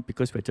 not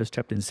because we're just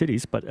trapped in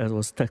cities, but as I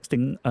was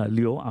texting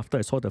Leo after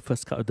I saw the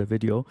first cut of the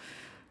video,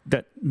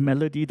 that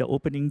melody, the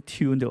opening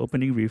tune, the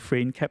opening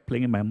refrain kept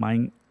playing in my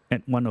mind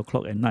at 1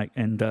 o'clock at night,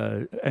 and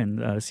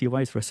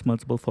CY is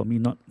responsible for me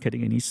not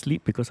getting any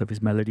sleep because of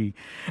his melody.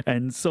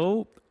 And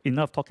so,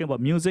 enough talking about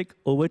music,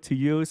 over to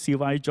you,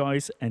 CY,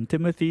 Joyce, and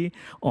Timothy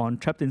on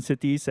Trapped in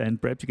Cities,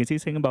 and perhaps you can say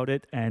something about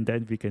it, and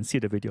then we can see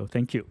the video.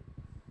 Thank you.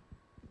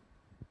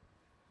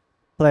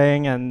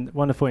 Playing and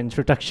wonderful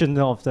introduction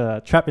of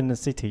the Trapped in the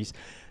Cities.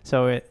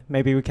 So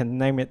maybe we can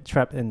name it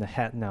Trapped in the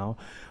Head now.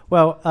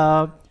 Well,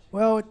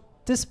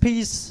 this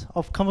piece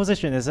of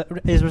composition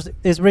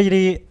is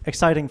really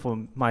exciting for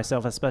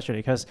myself, especially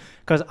because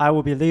I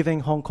will be leaving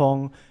Hong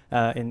Kong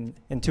in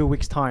 2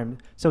 weeks' time.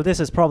 So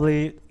this is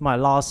probably my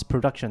last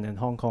production in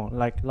Hong Kong,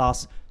 like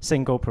last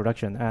single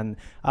production. And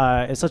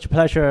it's such a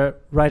pleasure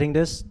writing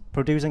this,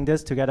 producing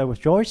this together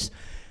with Joyce.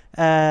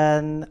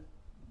 And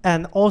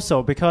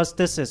also because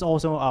this is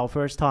also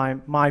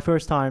my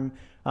first time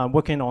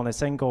working on a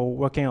single,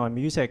 working on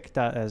music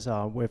that is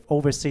with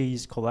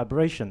overseas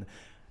collaboration,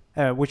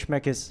 which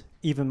makes it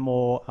even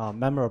more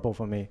memorable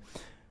for me.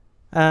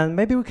 And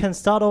maybe we can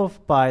start off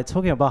by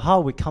talking about how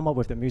we come up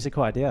with the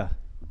musical idea.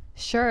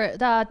 Sure.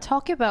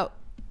 Talking about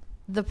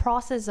the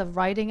process of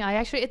writing,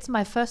 it's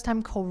my first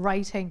time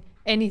co-writing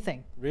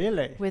anything.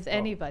 Really? With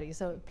anybody,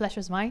 so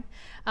pleasure's mine.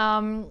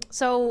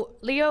 So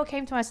Leo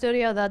came to my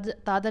studio the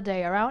other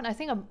day around, I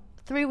think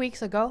 3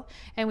 weeks ago,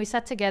 and we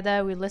sat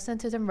together, we listened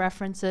to some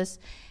references,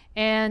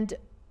 and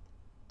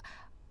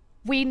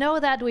we know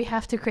that we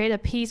have to create a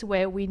piece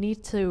where we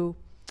need to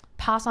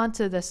pass on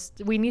to this.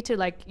 We need to,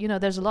 like, you know,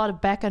 there's a lot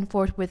of back and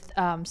forth with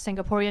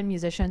Singaporean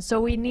musicians. So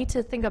we need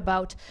to think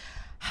about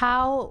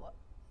how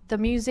the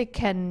music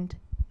can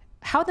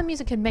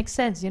make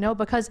sense, you know,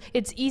 because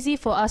it's easy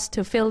for us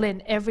to fill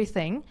in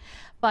everything,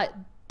 but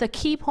the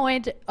key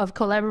point of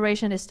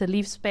collaboration is to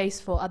leave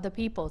space for other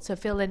people to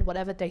fill in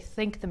whatever they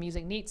think the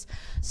music needs.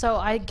 So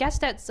I guess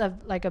that's a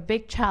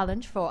big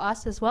challenge for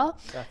us as well.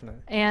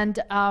 Definitely. And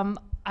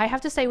I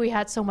have to say we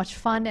had so much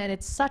fun, and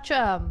it's such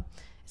a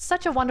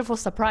wonderful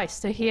surprise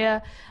to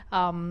hear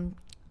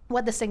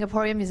what the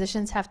Singaporean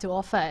musicians have to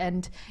offer,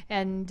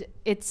 and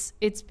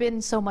it's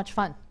been so much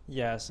fun.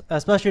 Yes,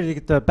 especially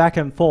the back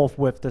and forth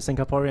with the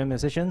Singaporean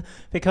musician,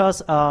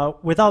 because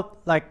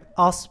without like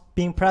us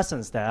being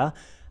present there,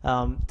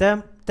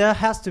 there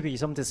has to be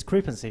some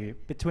discrepancy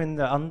between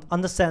the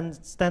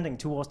understanding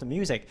towards the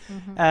music,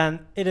 and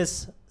it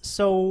is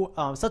so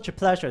such a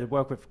pleasure to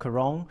work with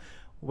Karong,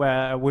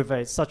 where with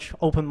such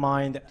open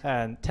mind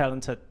and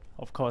talented,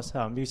 of course,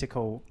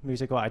 musical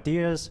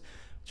ideas.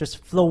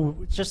 Just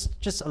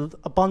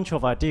a bunch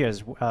of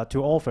ideas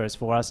to offers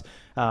for us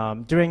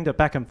during the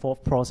back and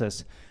forth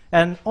process.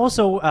 And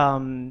also,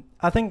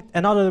 I think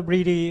another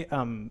really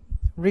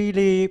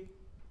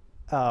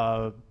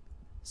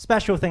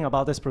special thing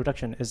about this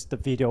production is the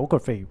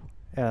videography.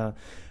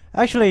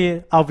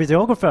 Actually, our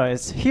videographer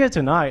is here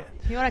tonight.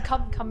 You want to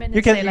come in You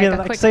and can, say, you like, can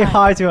a quick say hi?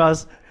 hi to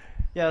us.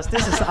 Yes,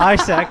 this is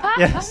Isaac.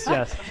 Yes.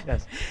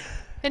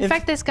 In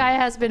fact, this guy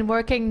has been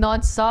working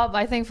non-stop,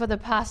 I think, for the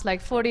past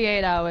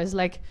 48 hours,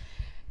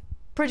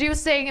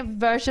 producing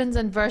versions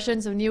and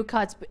versions of new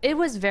cuts. It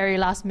was very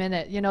last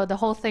minute, you know, the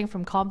whole thing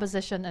from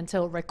composition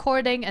until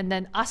recording, and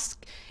then us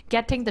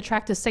getting the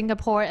track to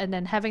Singapore and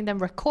then having them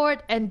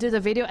record and do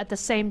the video at the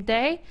same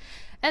day.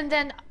 And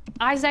then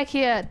Isaac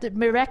here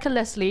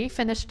miraculously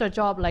finished the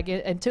job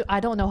I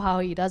don't know how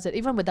he does it,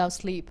 even without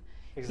sleep.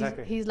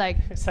 Exactly. He's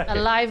Exactly.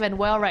 alive and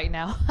well right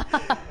now.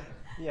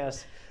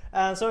 Yes.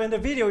 So in the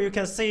video, you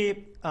can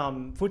see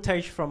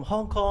footage from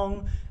Hong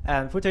Kong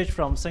and footage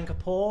from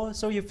Singapore.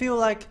 So you feel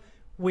like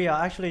we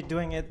are actually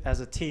doing it as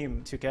a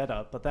team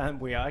together, but then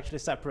we are actually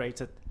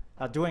separated,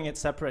 doing it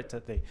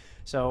separately.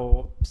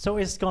 So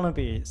it's gonna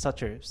be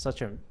such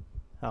an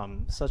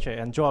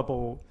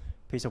enjoyable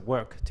piece of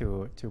work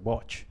to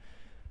watch.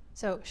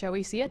 So shall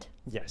we see it?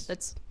 Yes.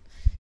 Let's.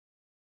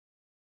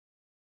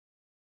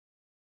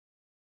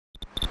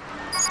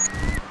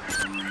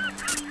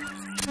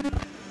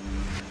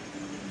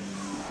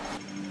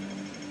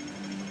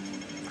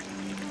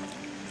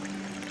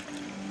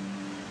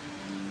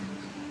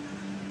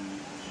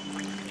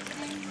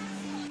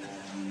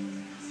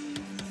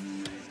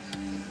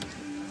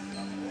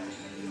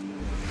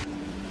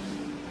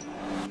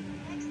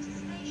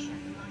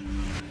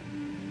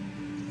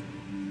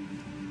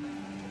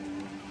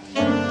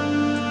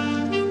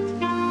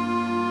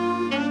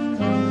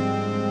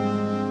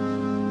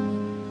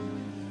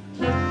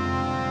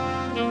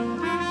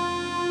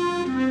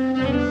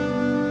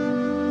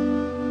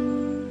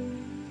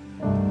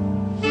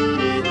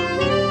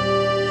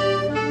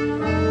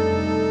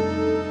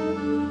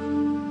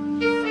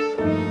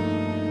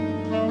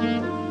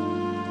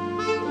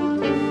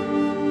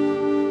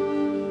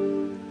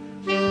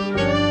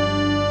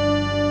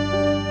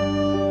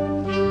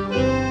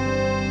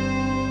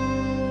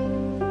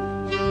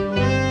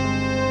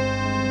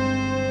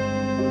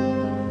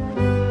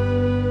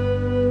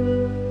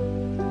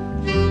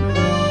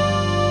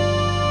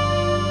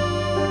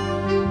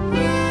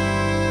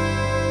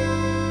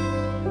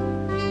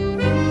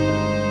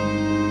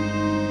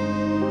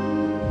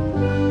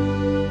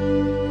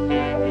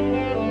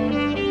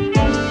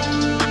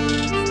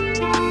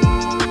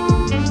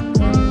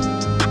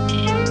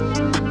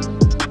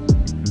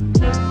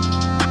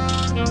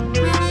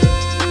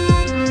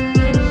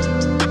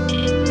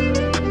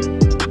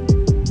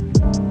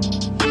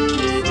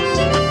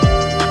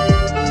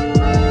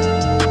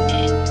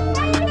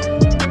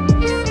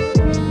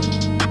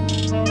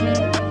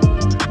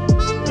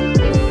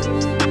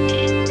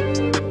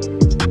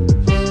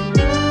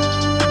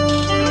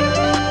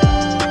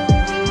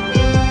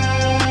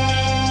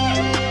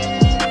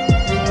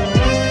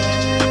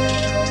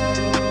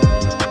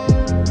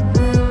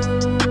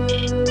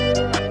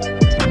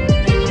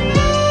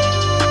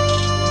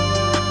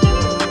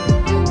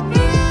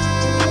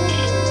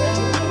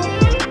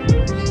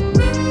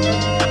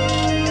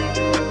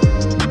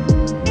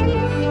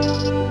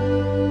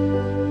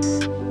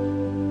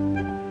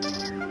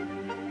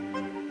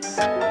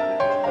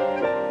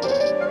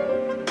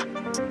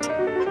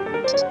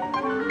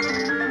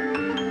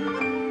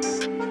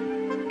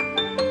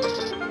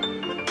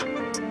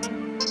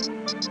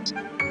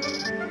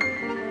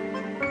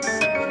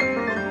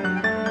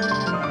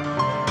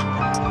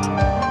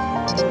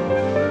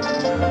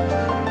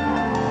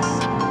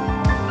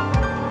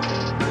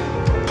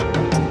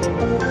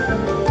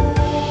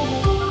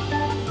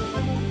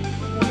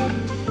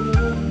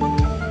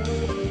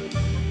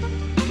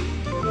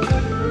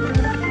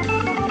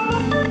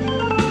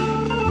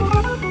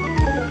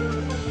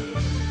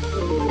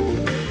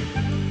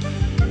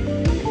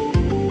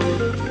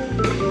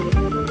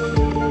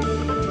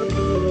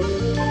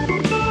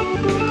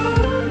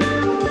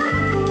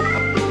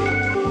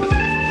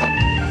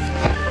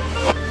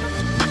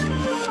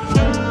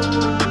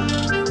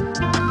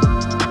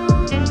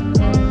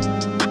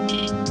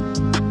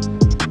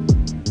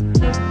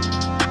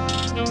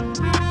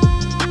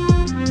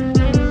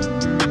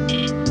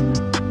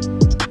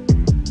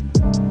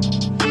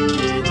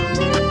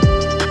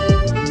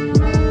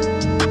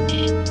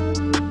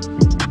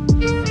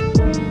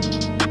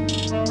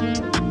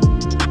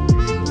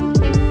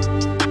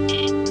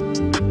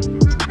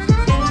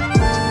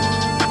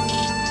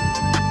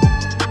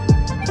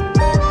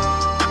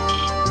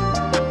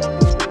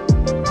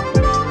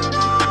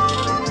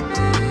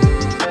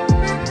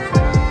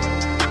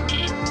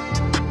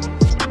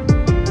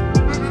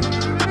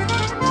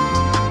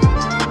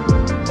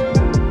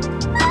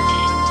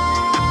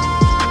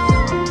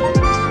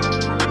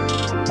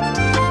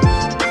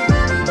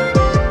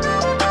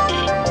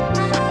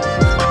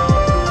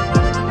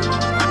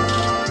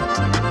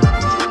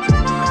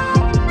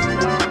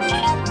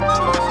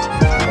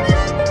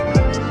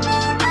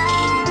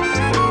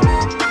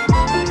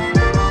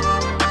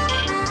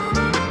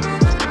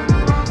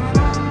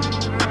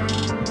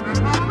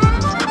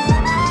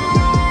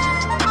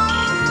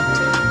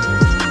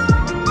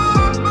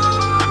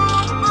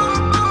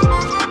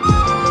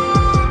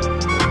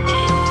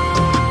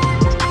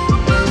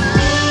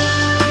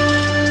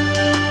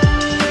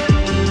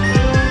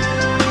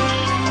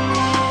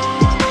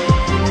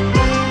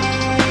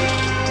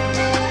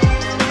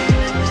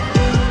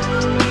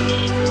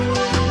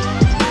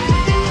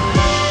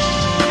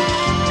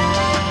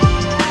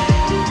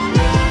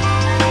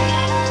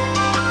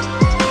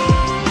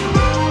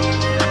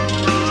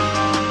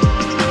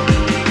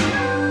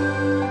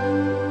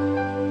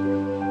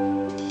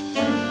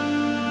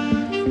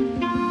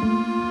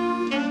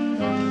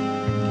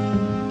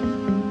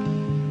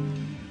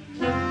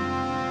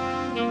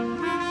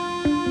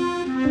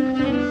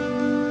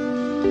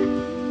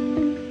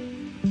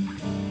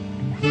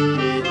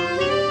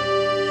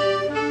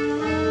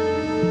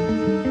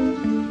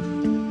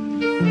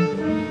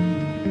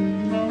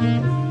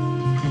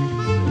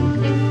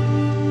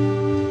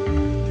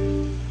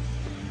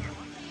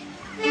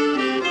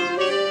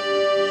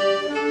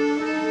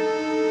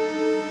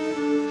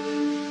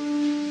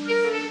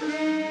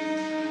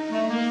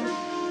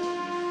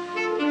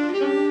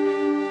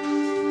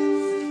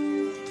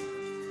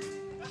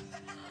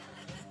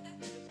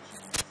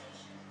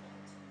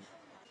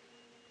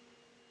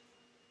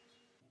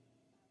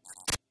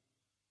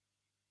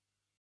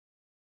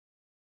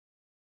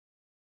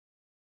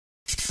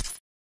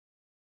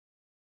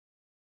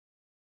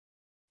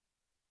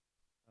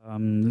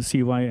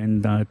 CY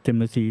and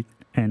Timothy,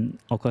 and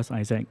of course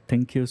Isaac.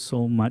 Thank you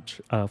so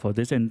much for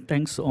this, and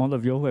thanks to all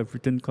of you who have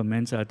written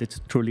comments.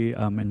 It's truly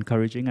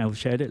encouraging. I'll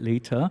share it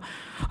later.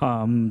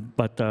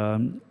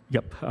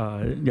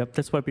 Yep,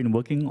 that's what I've been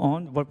working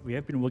on. What we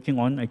have been working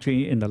on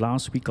actually in the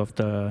last week of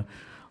the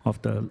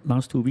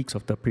last 2 weeks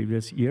of the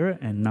previous year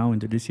and now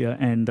into this year.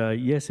 And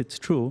yes, it's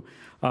true.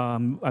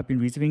 I've been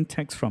receiving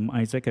texts from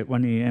Isaac at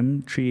 1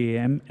 a.m., 3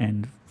 a.m.,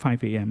 and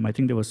 5 a.m. I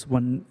think there was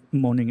one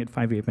morning at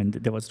 5 a.m. and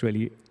that was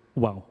really,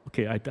 wow.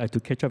 Okay, I had to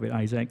catch up with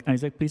Isaac.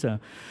 Isaac, please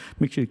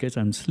make sure you get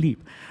some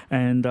sleep.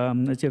 And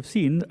as you have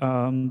seen,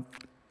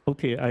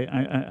 okay,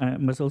 I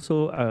must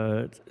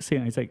also say,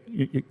 Isaac,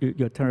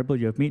 you're terrible.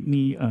 You have made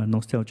me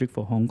nostalgic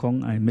for Hong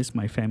Kong. I miss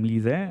my family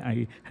there.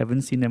 I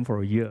haven't seen them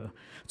for a year.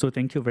 So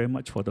thank you very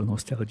much for the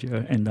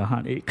nostalgia and the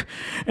heartache.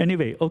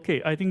 Anyway,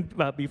 okay, I think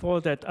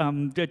before that,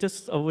 they're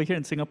just over here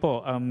in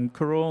Singapore.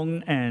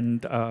 Karong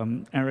and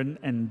Aaron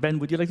and Ben,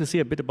 would you like to say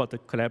a bit about the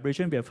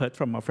collaboration? We have heard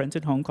from our friends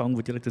in Hong Kong.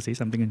 Would you like to say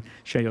something and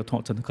share your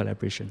thoughts on the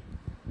collaboration?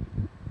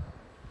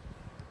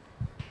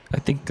 I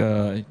think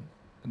it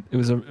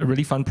was a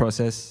really fun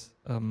process.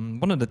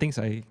 One of the things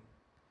I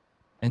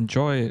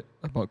enjoy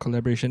about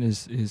collaboration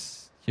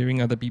is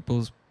hearing other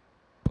people's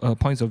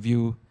points of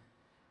view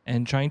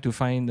and trying to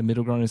find the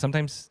middle ground. And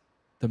sometimes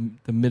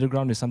the middle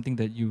ground is something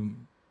that you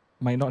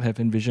might not have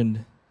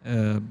envisioned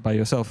by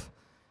yourself.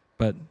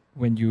 But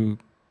when you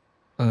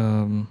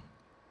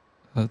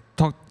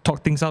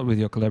talk things out with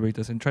your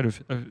collaborators and try to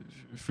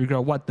figure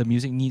out what the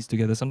music needs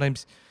together,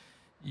 sometimes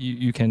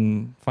you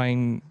can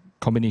find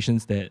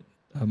combinations that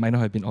might not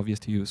have been obvious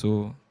to you.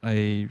 So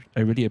I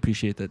really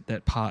appreciated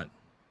that part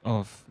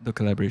of the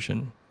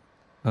collaboration.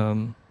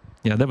 Yeah,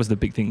 that was the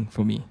big thing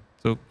for me.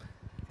 So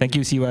thank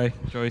you, CY,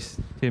 Joyce,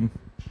 Tim.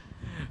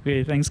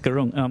 Okay, thanks,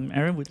 Karong.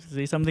 Aaron, would you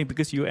say something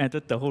because you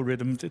added the whole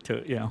rhythm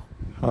to yeah.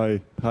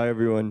 Hi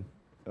everyone.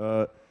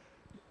 I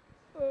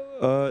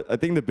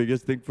think the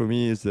biggest thing for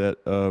me is that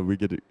we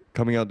get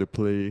coming out to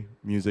play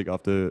music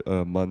after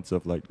months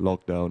of like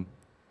lockdown.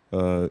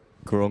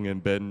 Karong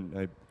and Ben,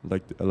 I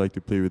like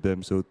to play with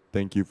them, so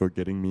thank you for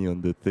getting me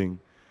on the thing,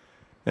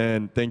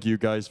 and thank you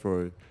guys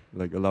for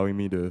like allowing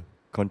me to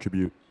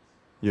contribute.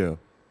 Yeah.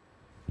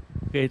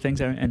 Okay, thanks,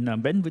 Aaron.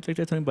 And Ben, would you like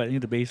to tell me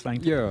about the bass line?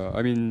 Yeah,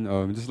 I mean,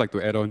 just like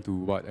to add on to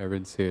what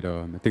Aaron said,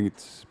 I think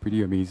it's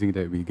pretty amazing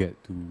that we get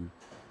to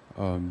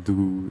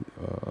do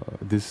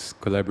this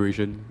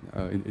collaboration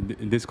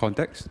in this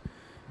context.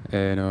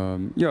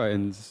 And yeah,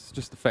 and it's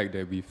just the fact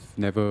that we've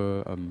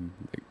never,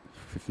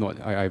 if not,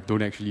 I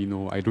don't actually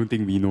know, I don't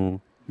think we know,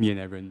 me and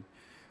Aaron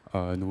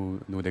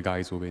know the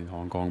guys over in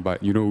Hong Kong,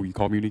 but you know, we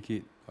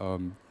communicate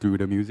through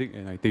the music,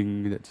 and I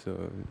think that's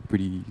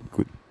pretty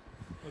good.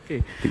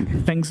 Okay,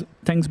 thanks,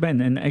 Ben,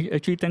 and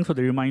actually thanks for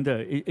the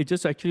reminder. It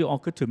just actually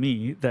occurred to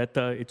me that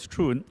it's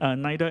true.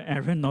 Neither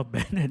Aaron nor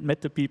Ben had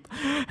met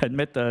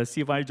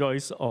CY,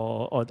 Joyce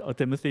or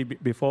Timothy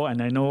before,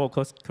 and I know of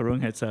course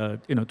Karong has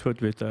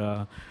toured with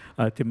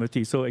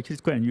Timothy. So actually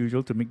it's quite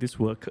unusual to make this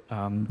work,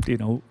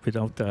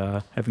 without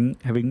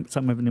having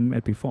some of them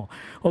met before.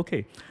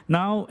 Okay,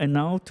 now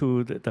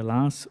to the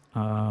last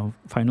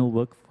final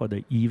work for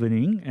the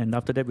evening, and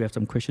after that we have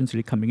some questions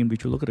really coming in. We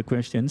should look at the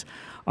questions.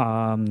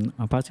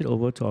 I'll pass it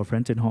over to our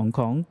friends in Hong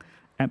Kong,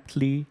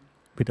 aptly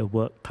with a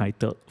work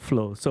titled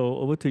Flow. So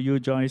over to you,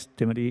 Joyce,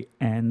 Timothy,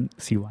 and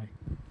CY.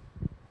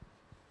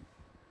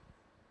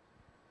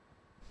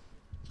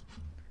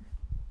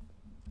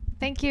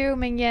 Thank you,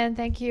 Ming Yan.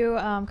 Thank you,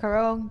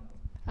 Karong,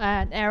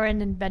 and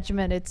Aaron and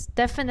Benjamin. It's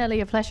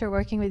definitely a pleasure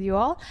working with you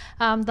all.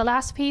 The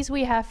last piece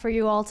we have for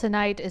you all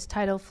tonight is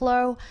titled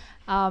Flow,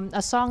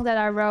 a song that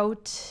I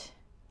wrote,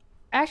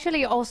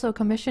 actually also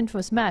commissioned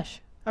for Smash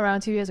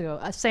around 2 years ago,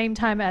 at the same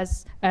time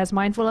as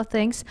Mindful of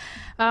Things.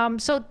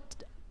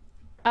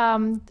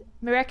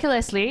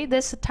 Miraculously,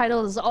 this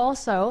title is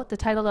also the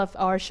title of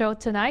our show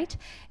tonight.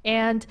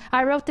 And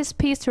I wrote this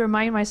piece to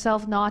remind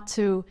myself not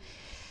to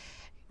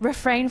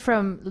refrain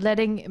from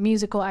letting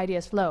musical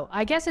ideas flow.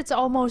 I guess it's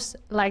almost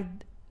like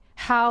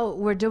how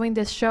we're doing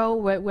this show.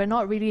 We're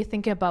not really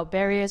thinking about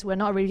barriers. We're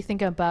not really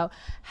thinking about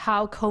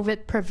how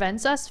COVID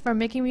prevents us from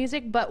making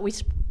music, but we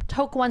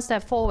took one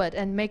step forward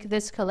and make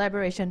this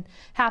collaboration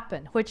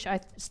happen, which I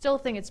still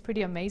think it's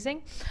pretty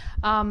amazing.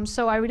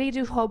 So I really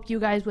do hope you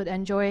guys would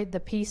enjoy the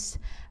piece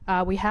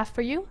we have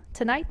for you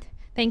tonight.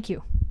 Thank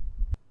you.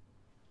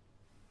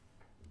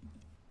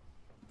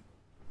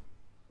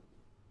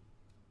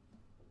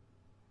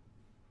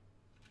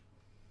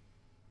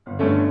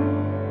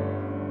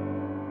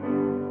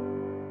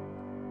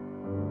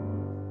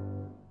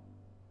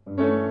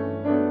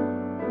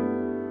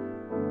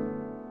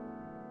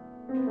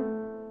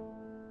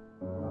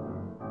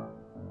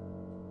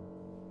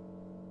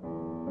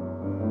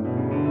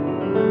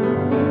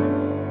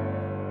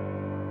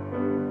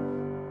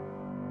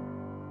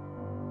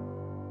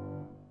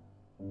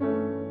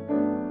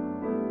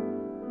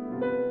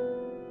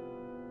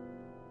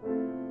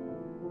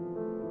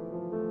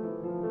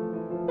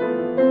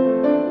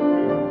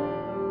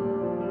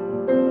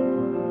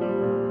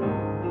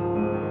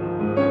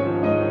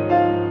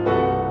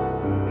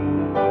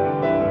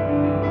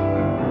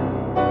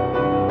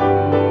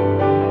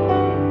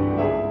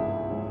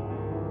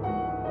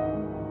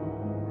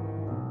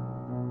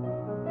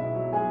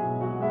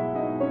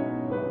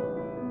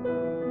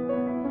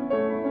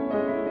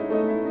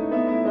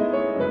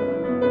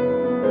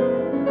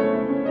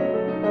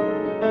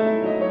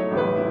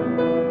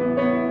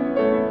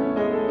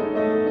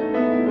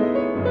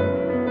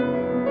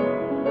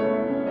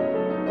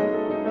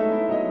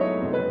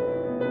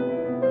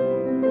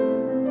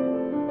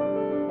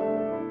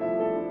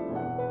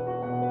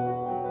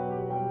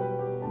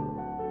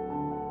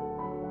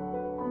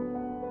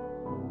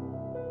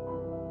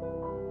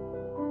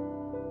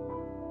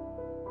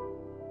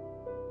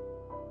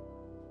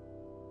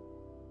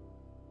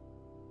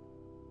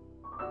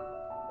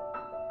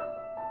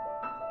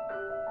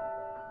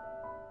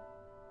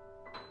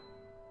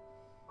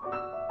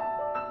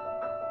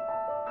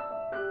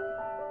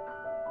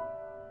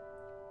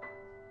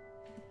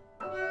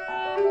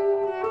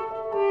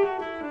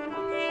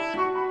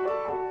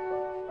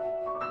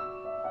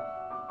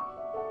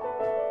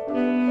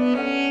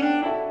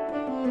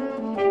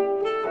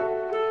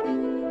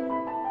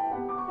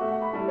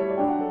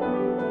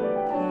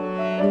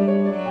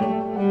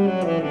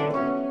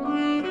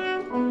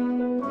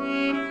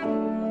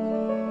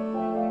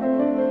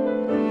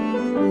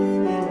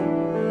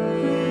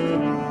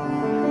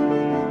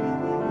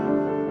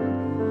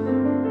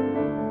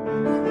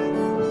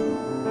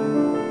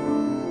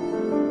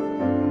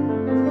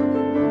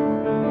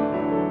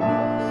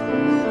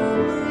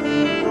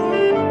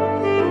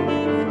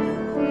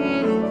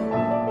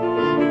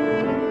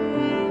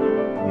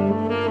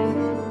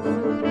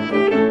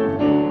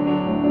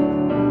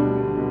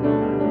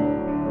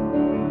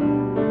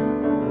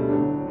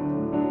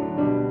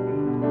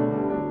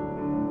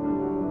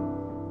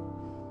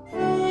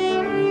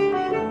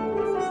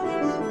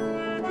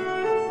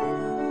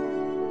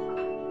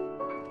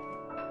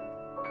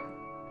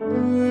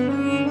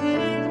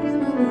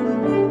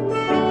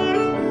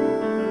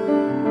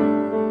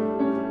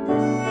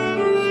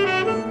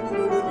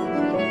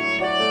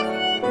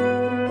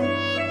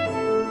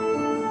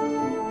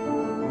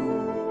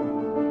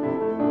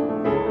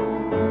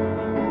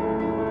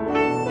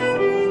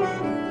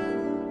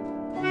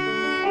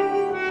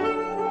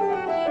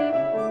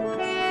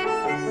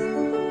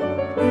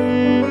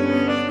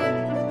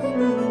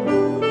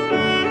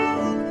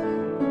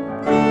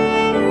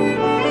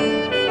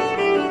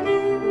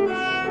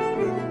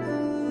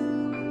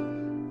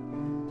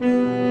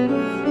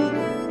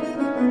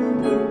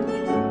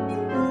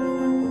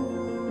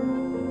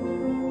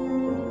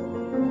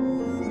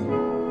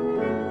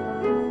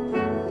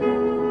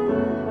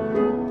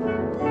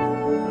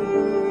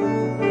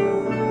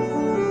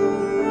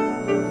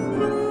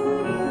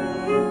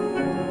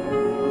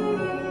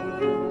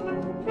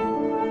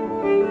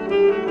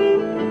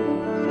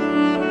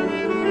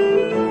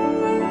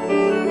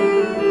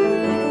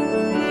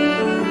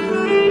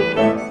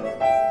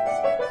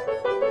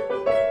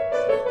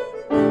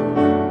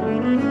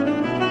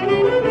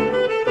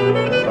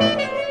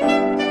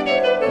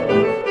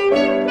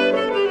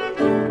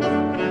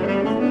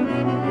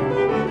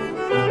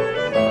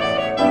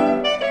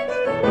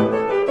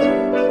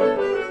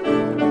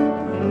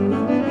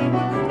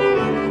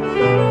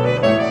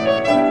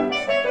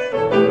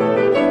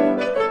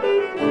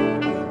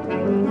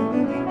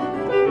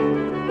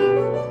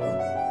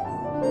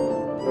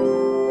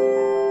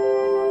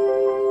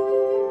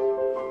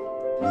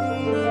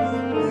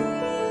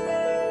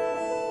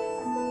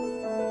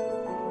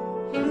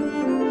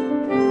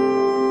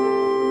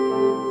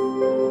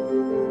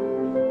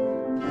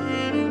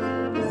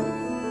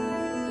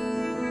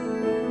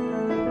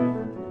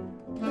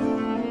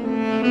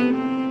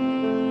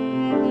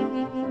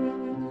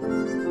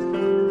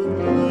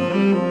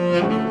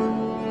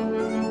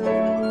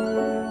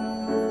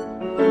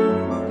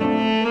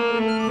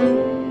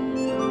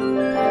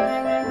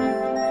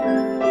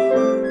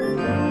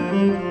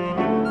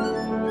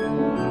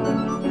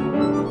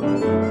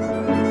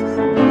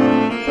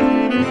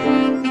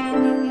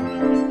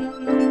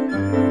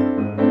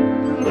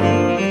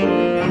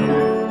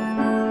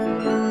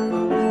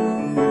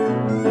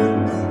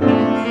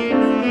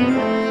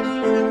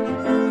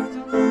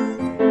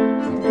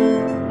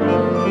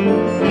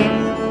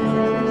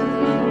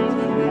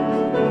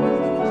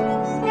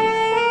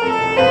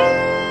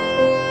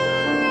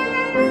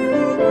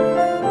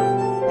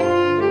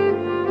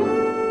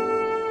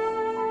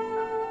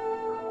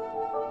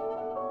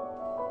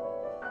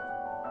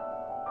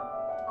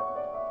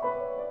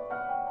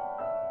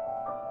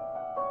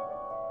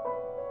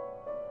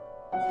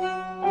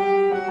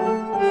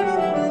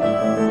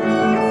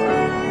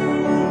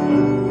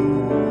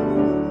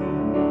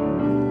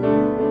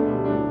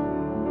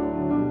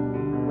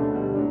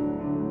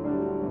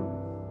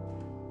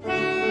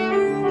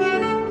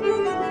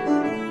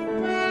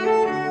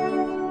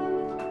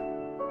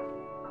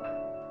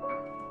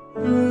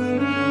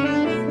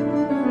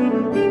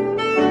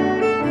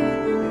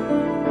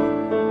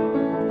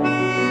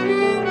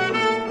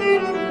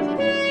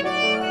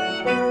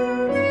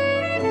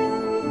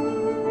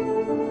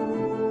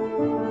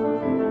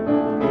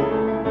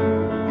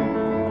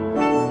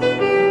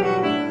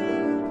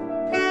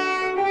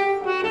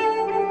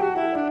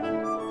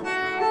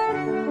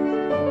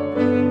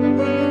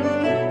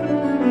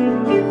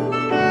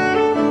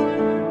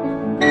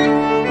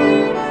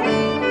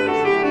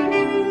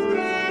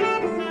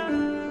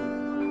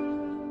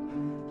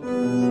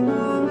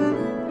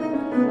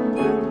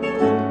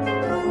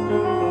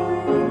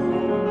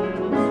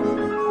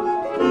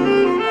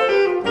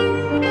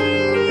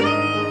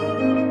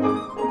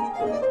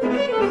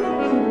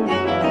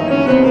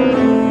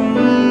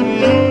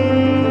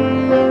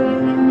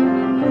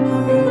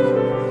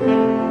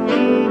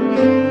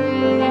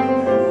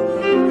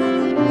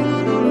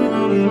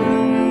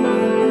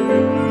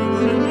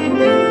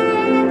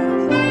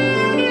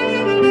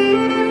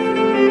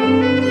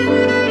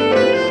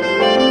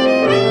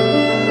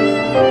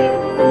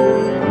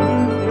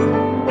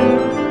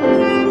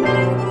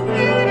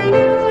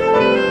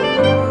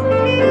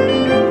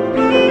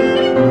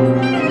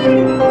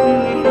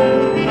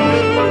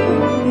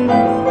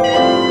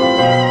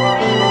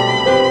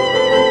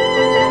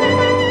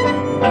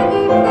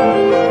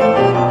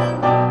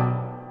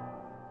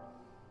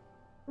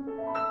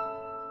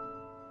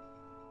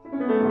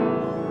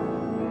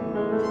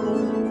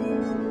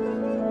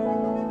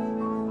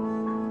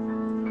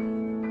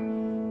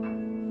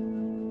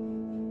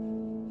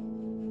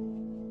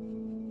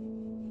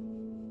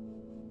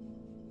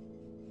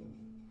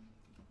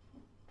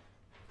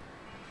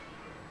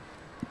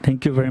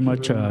 Thank you very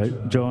much,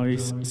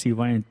 Joyce,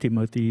 CY, and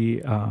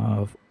Timothy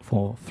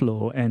for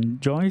Flow.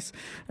 And Joyce,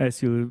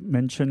 as you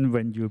mentioned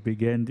when you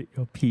began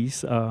your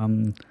piece,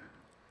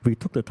 we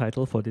took the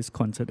title for this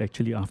concert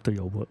actually after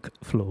your work,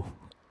 Flow.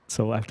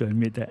 So I have to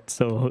admit that.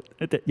 So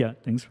yeah,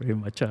 thanks very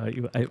much.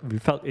 We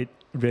felt it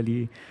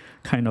really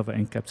kind of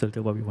encapsulated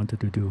what we wanted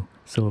to do.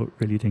 So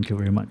really, thank you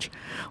very much.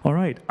 All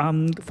right.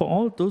 For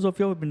all those of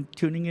you who have been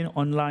tuning in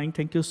online,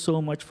 thank you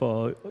so much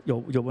for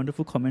your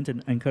wonderful comments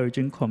and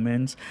encouraging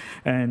comments,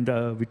 and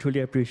we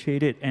truly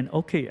appreciate it. And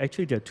okay,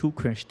 actually, there are two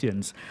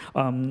questions.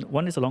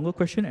 One is a longer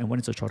question, and one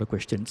is a shorter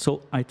question.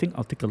 So I think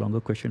I'll take the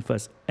longer question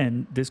first.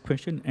 And this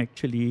question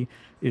actually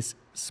is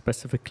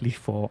specifically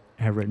for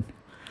Aaron.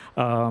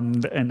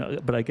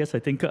 But I guess I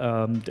think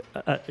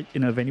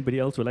if anybody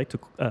else would like to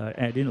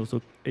add in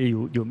also,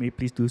 you may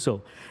please do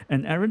so.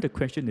 And Aaron, the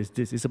question is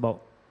this: is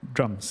about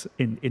drums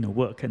in a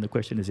work, and the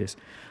question is this: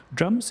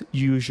 drums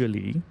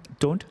usually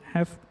don't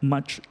have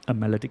much a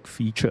melodic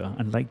feature,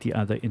 unlike the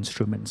other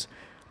instruments.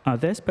 Are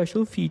there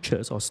special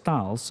features or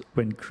styles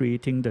when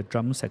creating the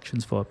drum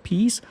sections for a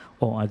piece,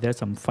 or are there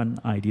some fun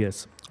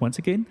ideas? Once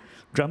again,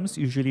 drums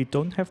usually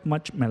don't have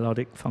much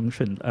melodic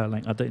function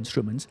like other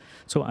instruments.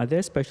 So are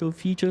there special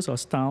features or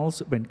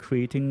styles when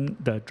creating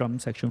the drum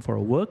section for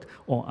a work,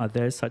 or are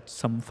there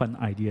some fun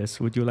ideas?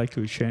 Would you like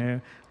to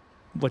share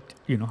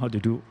how to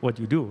do what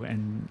you do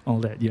and all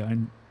that? Yeah,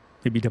 and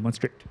maybe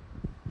demonstrate.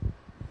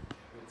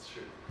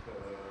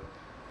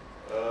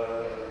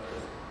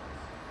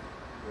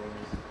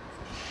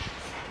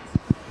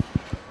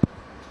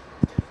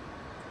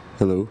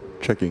 Hello,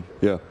 checking.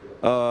 Yeah.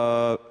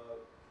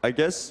 I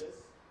guess,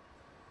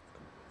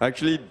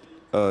 actually,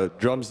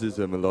 drums is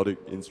a melodic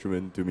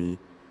instrument to me.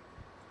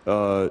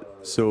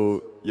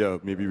 So, yeah,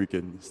 maybe we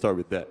can start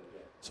with that.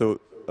 So,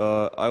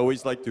 I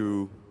always like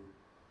to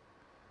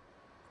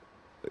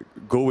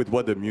go with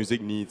what the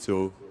music needs.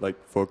 So, like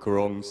for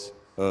Kerong's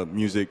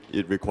music,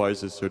 it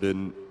requires a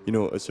certain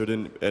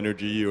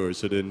energy or a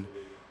certain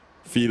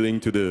feeling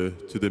to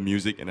the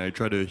music, and I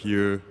try to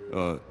hear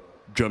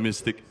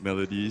drumistic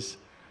melodies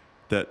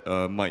that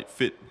might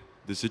fit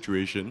the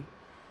situation.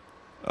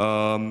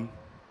 Fun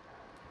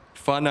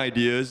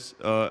ideas,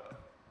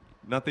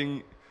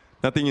 nothing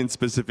in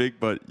specific,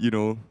 but you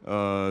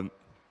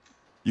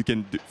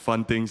can do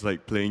fun things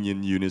like playing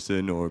in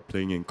unison or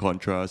playing in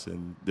contrast,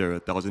 and there are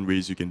 1,000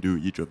 ways you can do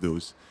each of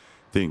those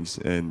things,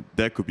 and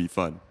that could be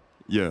fun.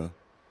 Yeah.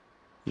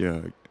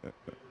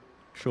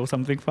 Show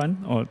something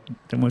fun or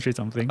demonstrate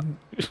something?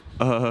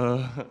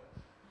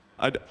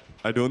 I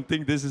don't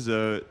think this is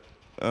a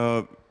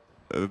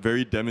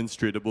very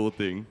demonstratable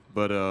thing,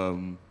 but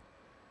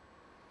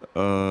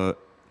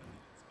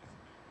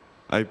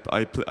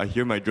I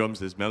hear my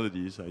drums as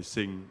melodies. I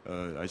sing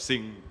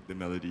the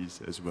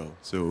melodies as well.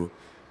 So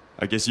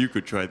I guess you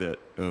could try that.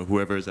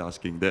 Whoever is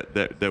asking,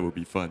 that would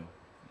be fun.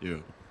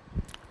 Yeah.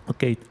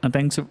 Okay.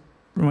 Thanks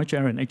very much,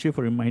 Aaron. Actually,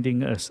 for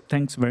reminding us.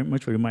 Thanks very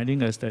much for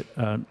reminding us that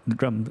the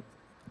drum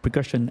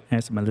percussion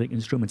as melodic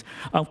instruments.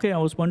 Okay, I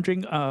was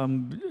wondering,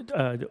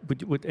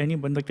 would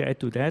anyone like to add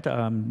to that?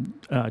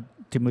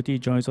 Timothy,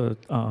 Joyce, or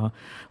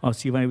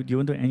CY, do you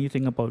want to know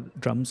anything about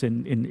drums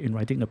in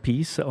writing a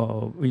piece,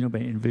 or when you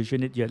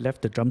envision it? You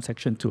left the drum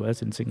section to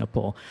us in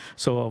Singapore,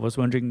 so I was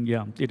wondering,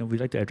 we'd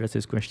like to address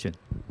this question.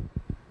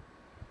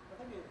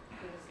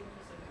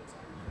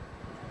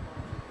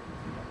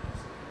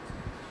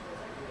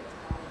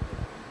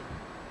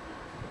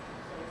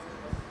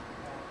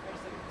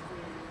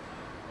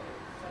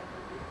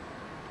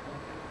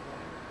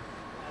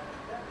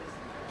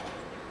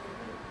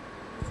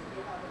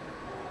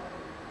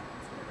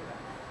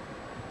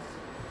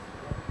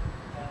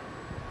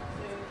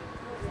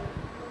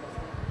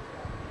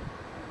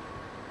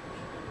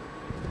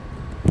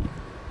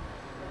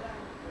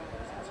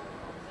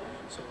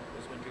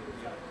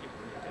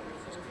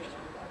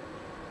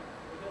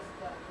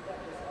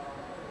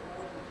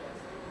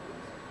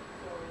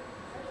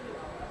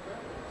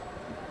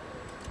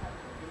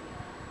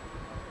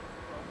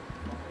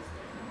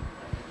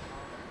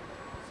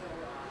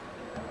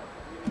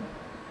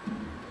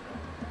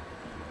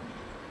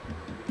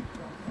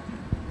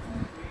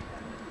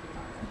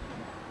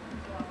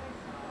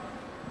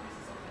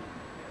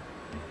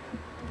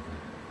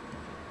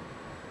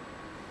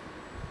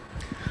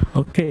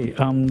 Okay,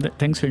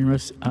 thanks very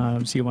much,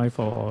 CY,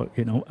 for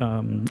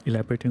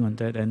elaborating on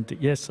that. And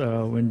yes,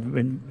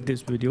 when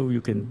this video,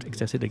 you can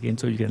access it again,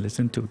 so you can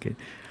listen to it,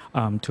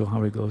 to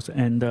how it goes.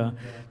 And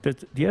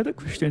the other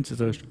question is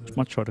a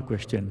much shorter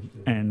question,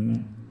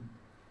 and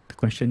the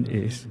question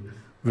is,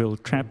 will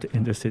Trapped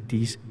in the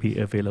Cities be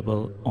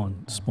available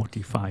on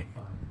Spotify?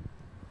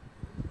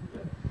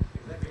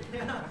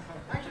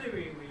 Actually,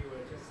 we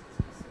were just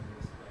discussing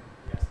this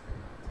yesterday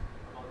night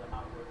about the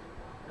artwork.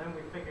 Then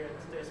we figured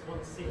there's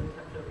one scene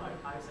captured by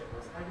Isaac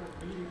was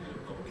actually really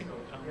beautiful.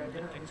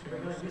 So we're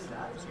going to use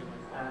that,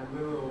 and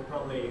we will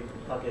probably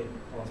plug it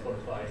on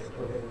Spotify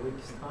within a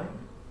week's time.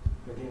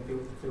 Within a few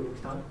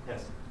weeks' time,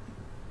 yes.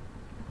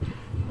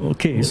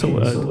 Okay, so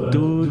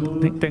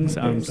thanks,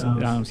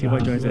 CY,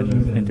 Joyce,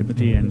 and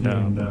Timothy, and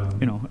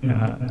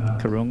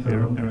Karong,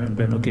 and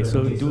Ben. Okay,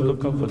 so do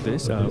look out for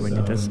this when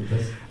it does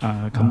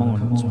come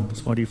on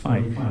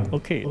Spotify.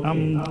 Okay,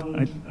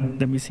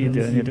 let me see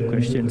the other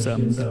questions.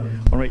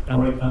 All right,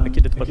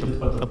 okay, that's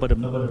about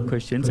the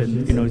questions,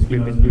 and you know we've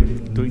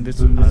been doing this.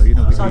 You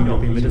know,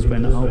 we've been with us for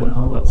an hour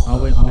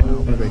already,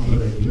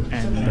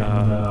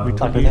 and we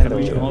totally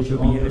appreciate all of you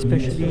being here,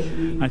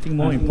 especially. I think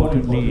more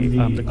importantly,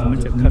 the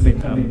comments have come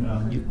in.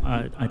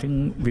 I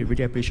think we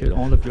really appreciate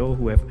all of you all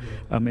who have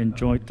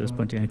enjoyed the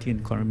spontaneity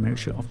and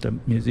combination of the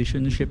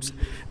musicianships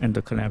and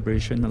the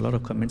collaboration. A lot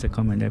of comments have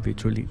come and we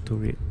truly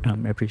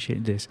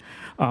appreciate this.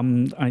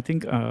 I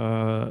think,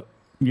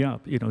 yeah,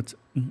 you know, it's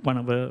one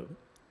of the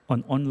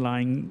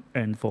online,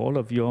 and for all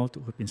of you all who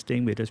have been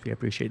staying with us, we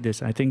appreciate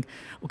this. I think,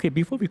 okay,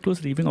 before we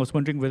close the evening, I was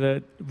wondering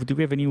whether, do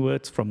we have any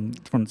words from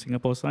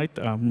Singapore side?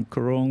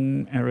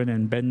 Karong, Aaron,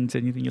 and Ben, is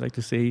anything you'd like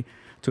to say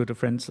to the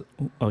friends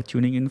who are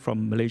tuning in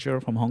from Malaysia,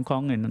 from Hong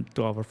Kong, and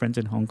to our friends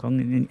in Hong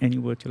Kong? Any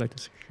words you'd like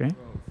to share?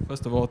 Well,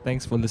 first of all,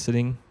 thanks for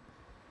listening.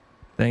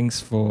 Thanks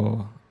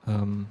for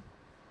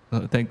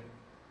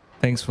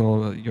thanks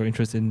for your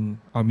interest in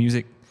our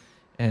music,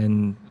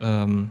 and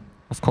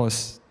of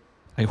course,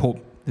 I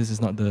hope this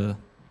is not the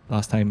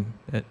last time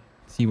that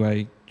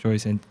CY,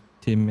 Joyce, and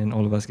Tim and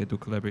all of us get to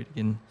collaborate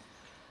again.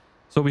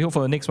 So we hope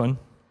for the next one.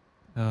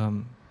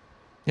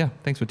 Yeah,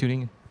 thanks for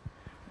tuning in.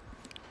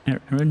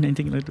 Aaron,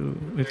 anything you'd like to?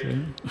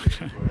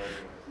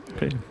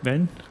 Okay,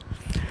 Ben.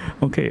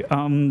 Okay,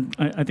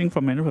 I think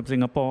from many from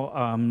Singapore,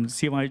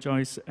 CY,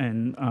 Joyce,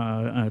 and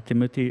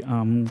Timothy,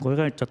 我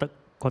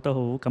覺得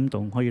好感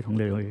動，可以同你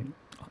哋去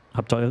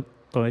合作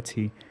多一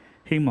次。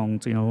希望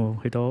仲有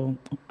許多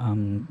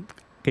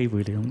機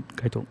會嚟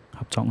繼續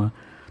合作啊。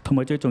同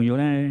埋最重要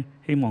咧，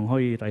希望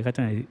可以大家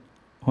真係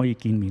可以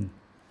見面。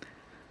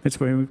That's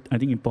very, I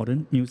think,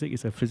 important. Music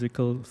is a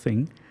physical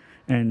thing,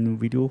 and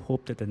we do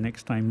hope that the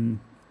next time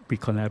we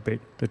collaborate,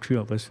 the three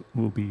of us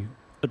will be,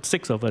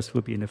 6 of us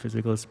will be in a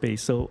physical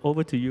space. So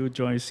over to you,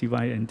 Joyce,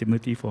 CY, and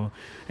Timothy for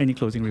any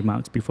closing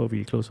remarks before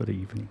we close for the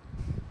evening.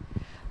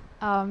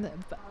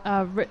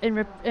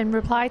 In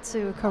reply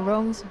to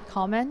Karong's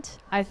comment,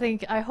 I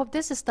hope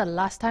this is the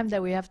last time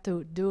that we have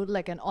to do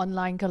like an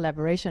online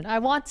collaboration. I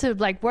want to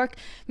like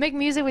make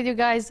music with you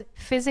guys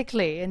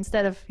physically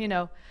instead of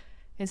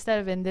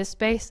in this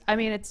space. I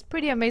mean, it's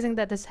pretty amazing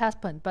that this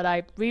happened, but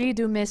I really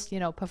do miss,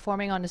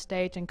 performing on the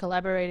stage and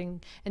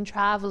collaborating and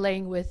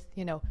traveling with,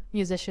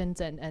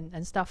 musicians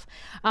and stuff.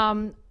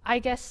 I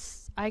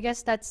guess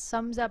that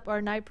sums up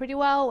our night pretty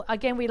well.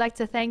 Again, we'd like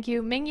to thank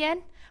you, Ming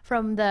Yen,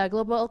 from the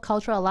Global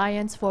Cultural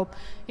Alliance for,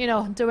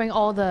 doing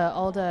all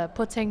the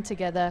putting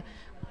together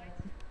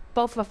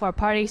both of our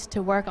parties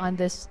to work on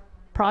this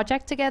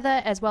project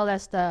together, as well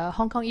as the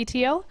Hong Kong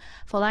ETO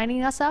for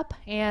lining us up.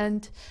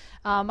 And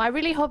I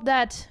really hope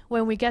that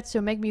when we get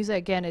to make music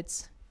again,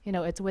 it's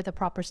with a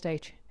proper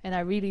stage. And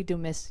I really do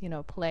miss,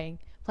 playing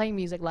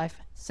music live,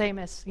 same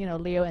as,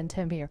 Leo and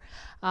Tim here.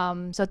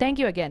 So thank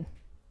you again.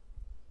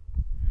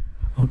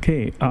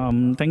 Okay,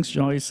 thanks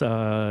Joyce,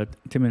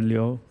 Tim and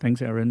Leo,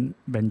 thanks Aaron,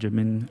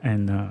 Benjamin,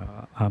 and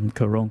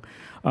Karong.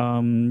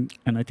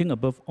 And I think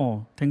above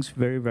all, thanks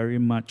very, very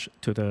much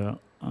to the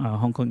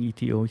Hong Kong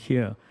ETO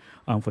here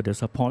for the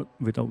support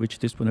without which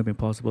this wouldn't have been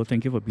possible.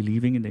 Thank you for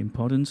believing in the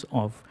importance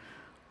of,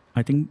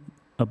 I think,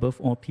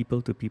 above all,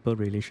 people-to-people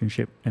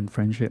relationship and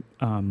friendship,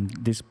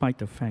 despite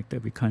the fact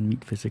that we can't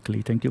meet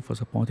physically. Thank you for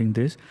supporting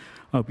this.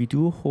 We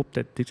do hope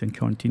that this can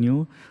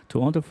continue. To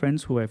all the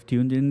friends who have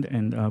tuned in,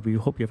 and we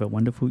hope you have a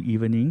wonderful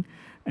evening.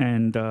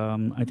 And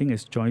I think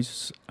as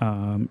Joyce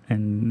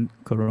and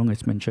Karong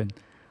has mentioned,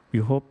 we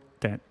hope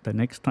that the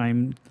next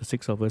time the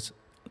 6 of us,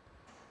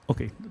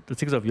 the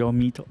 6 of you all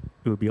meet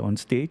will be on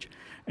stage.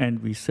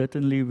 And we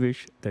certainly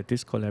wish that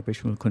this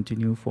collaboration will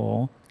continue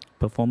for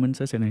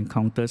performances and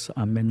encounters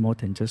are meant more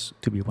than just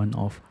to be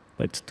one-off,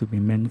 but to be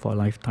meant for a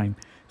lifetime.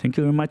 Thank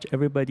you very much,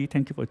 everybody.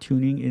 Thank you for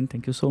tuning in.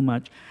 Thank you so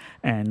much.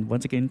 And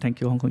once again,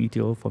 thank you, Hong Kong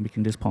ETO, for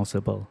making this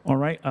possible. All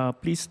right,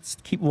 please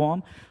keep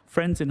warm.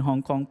 Friends in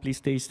Hong Kong, please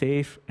stay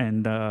safe.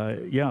 And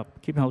yeah,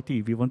 keep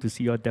healthy. We want to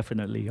see you all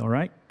definitely. All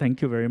right,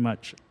 thank you very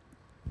much.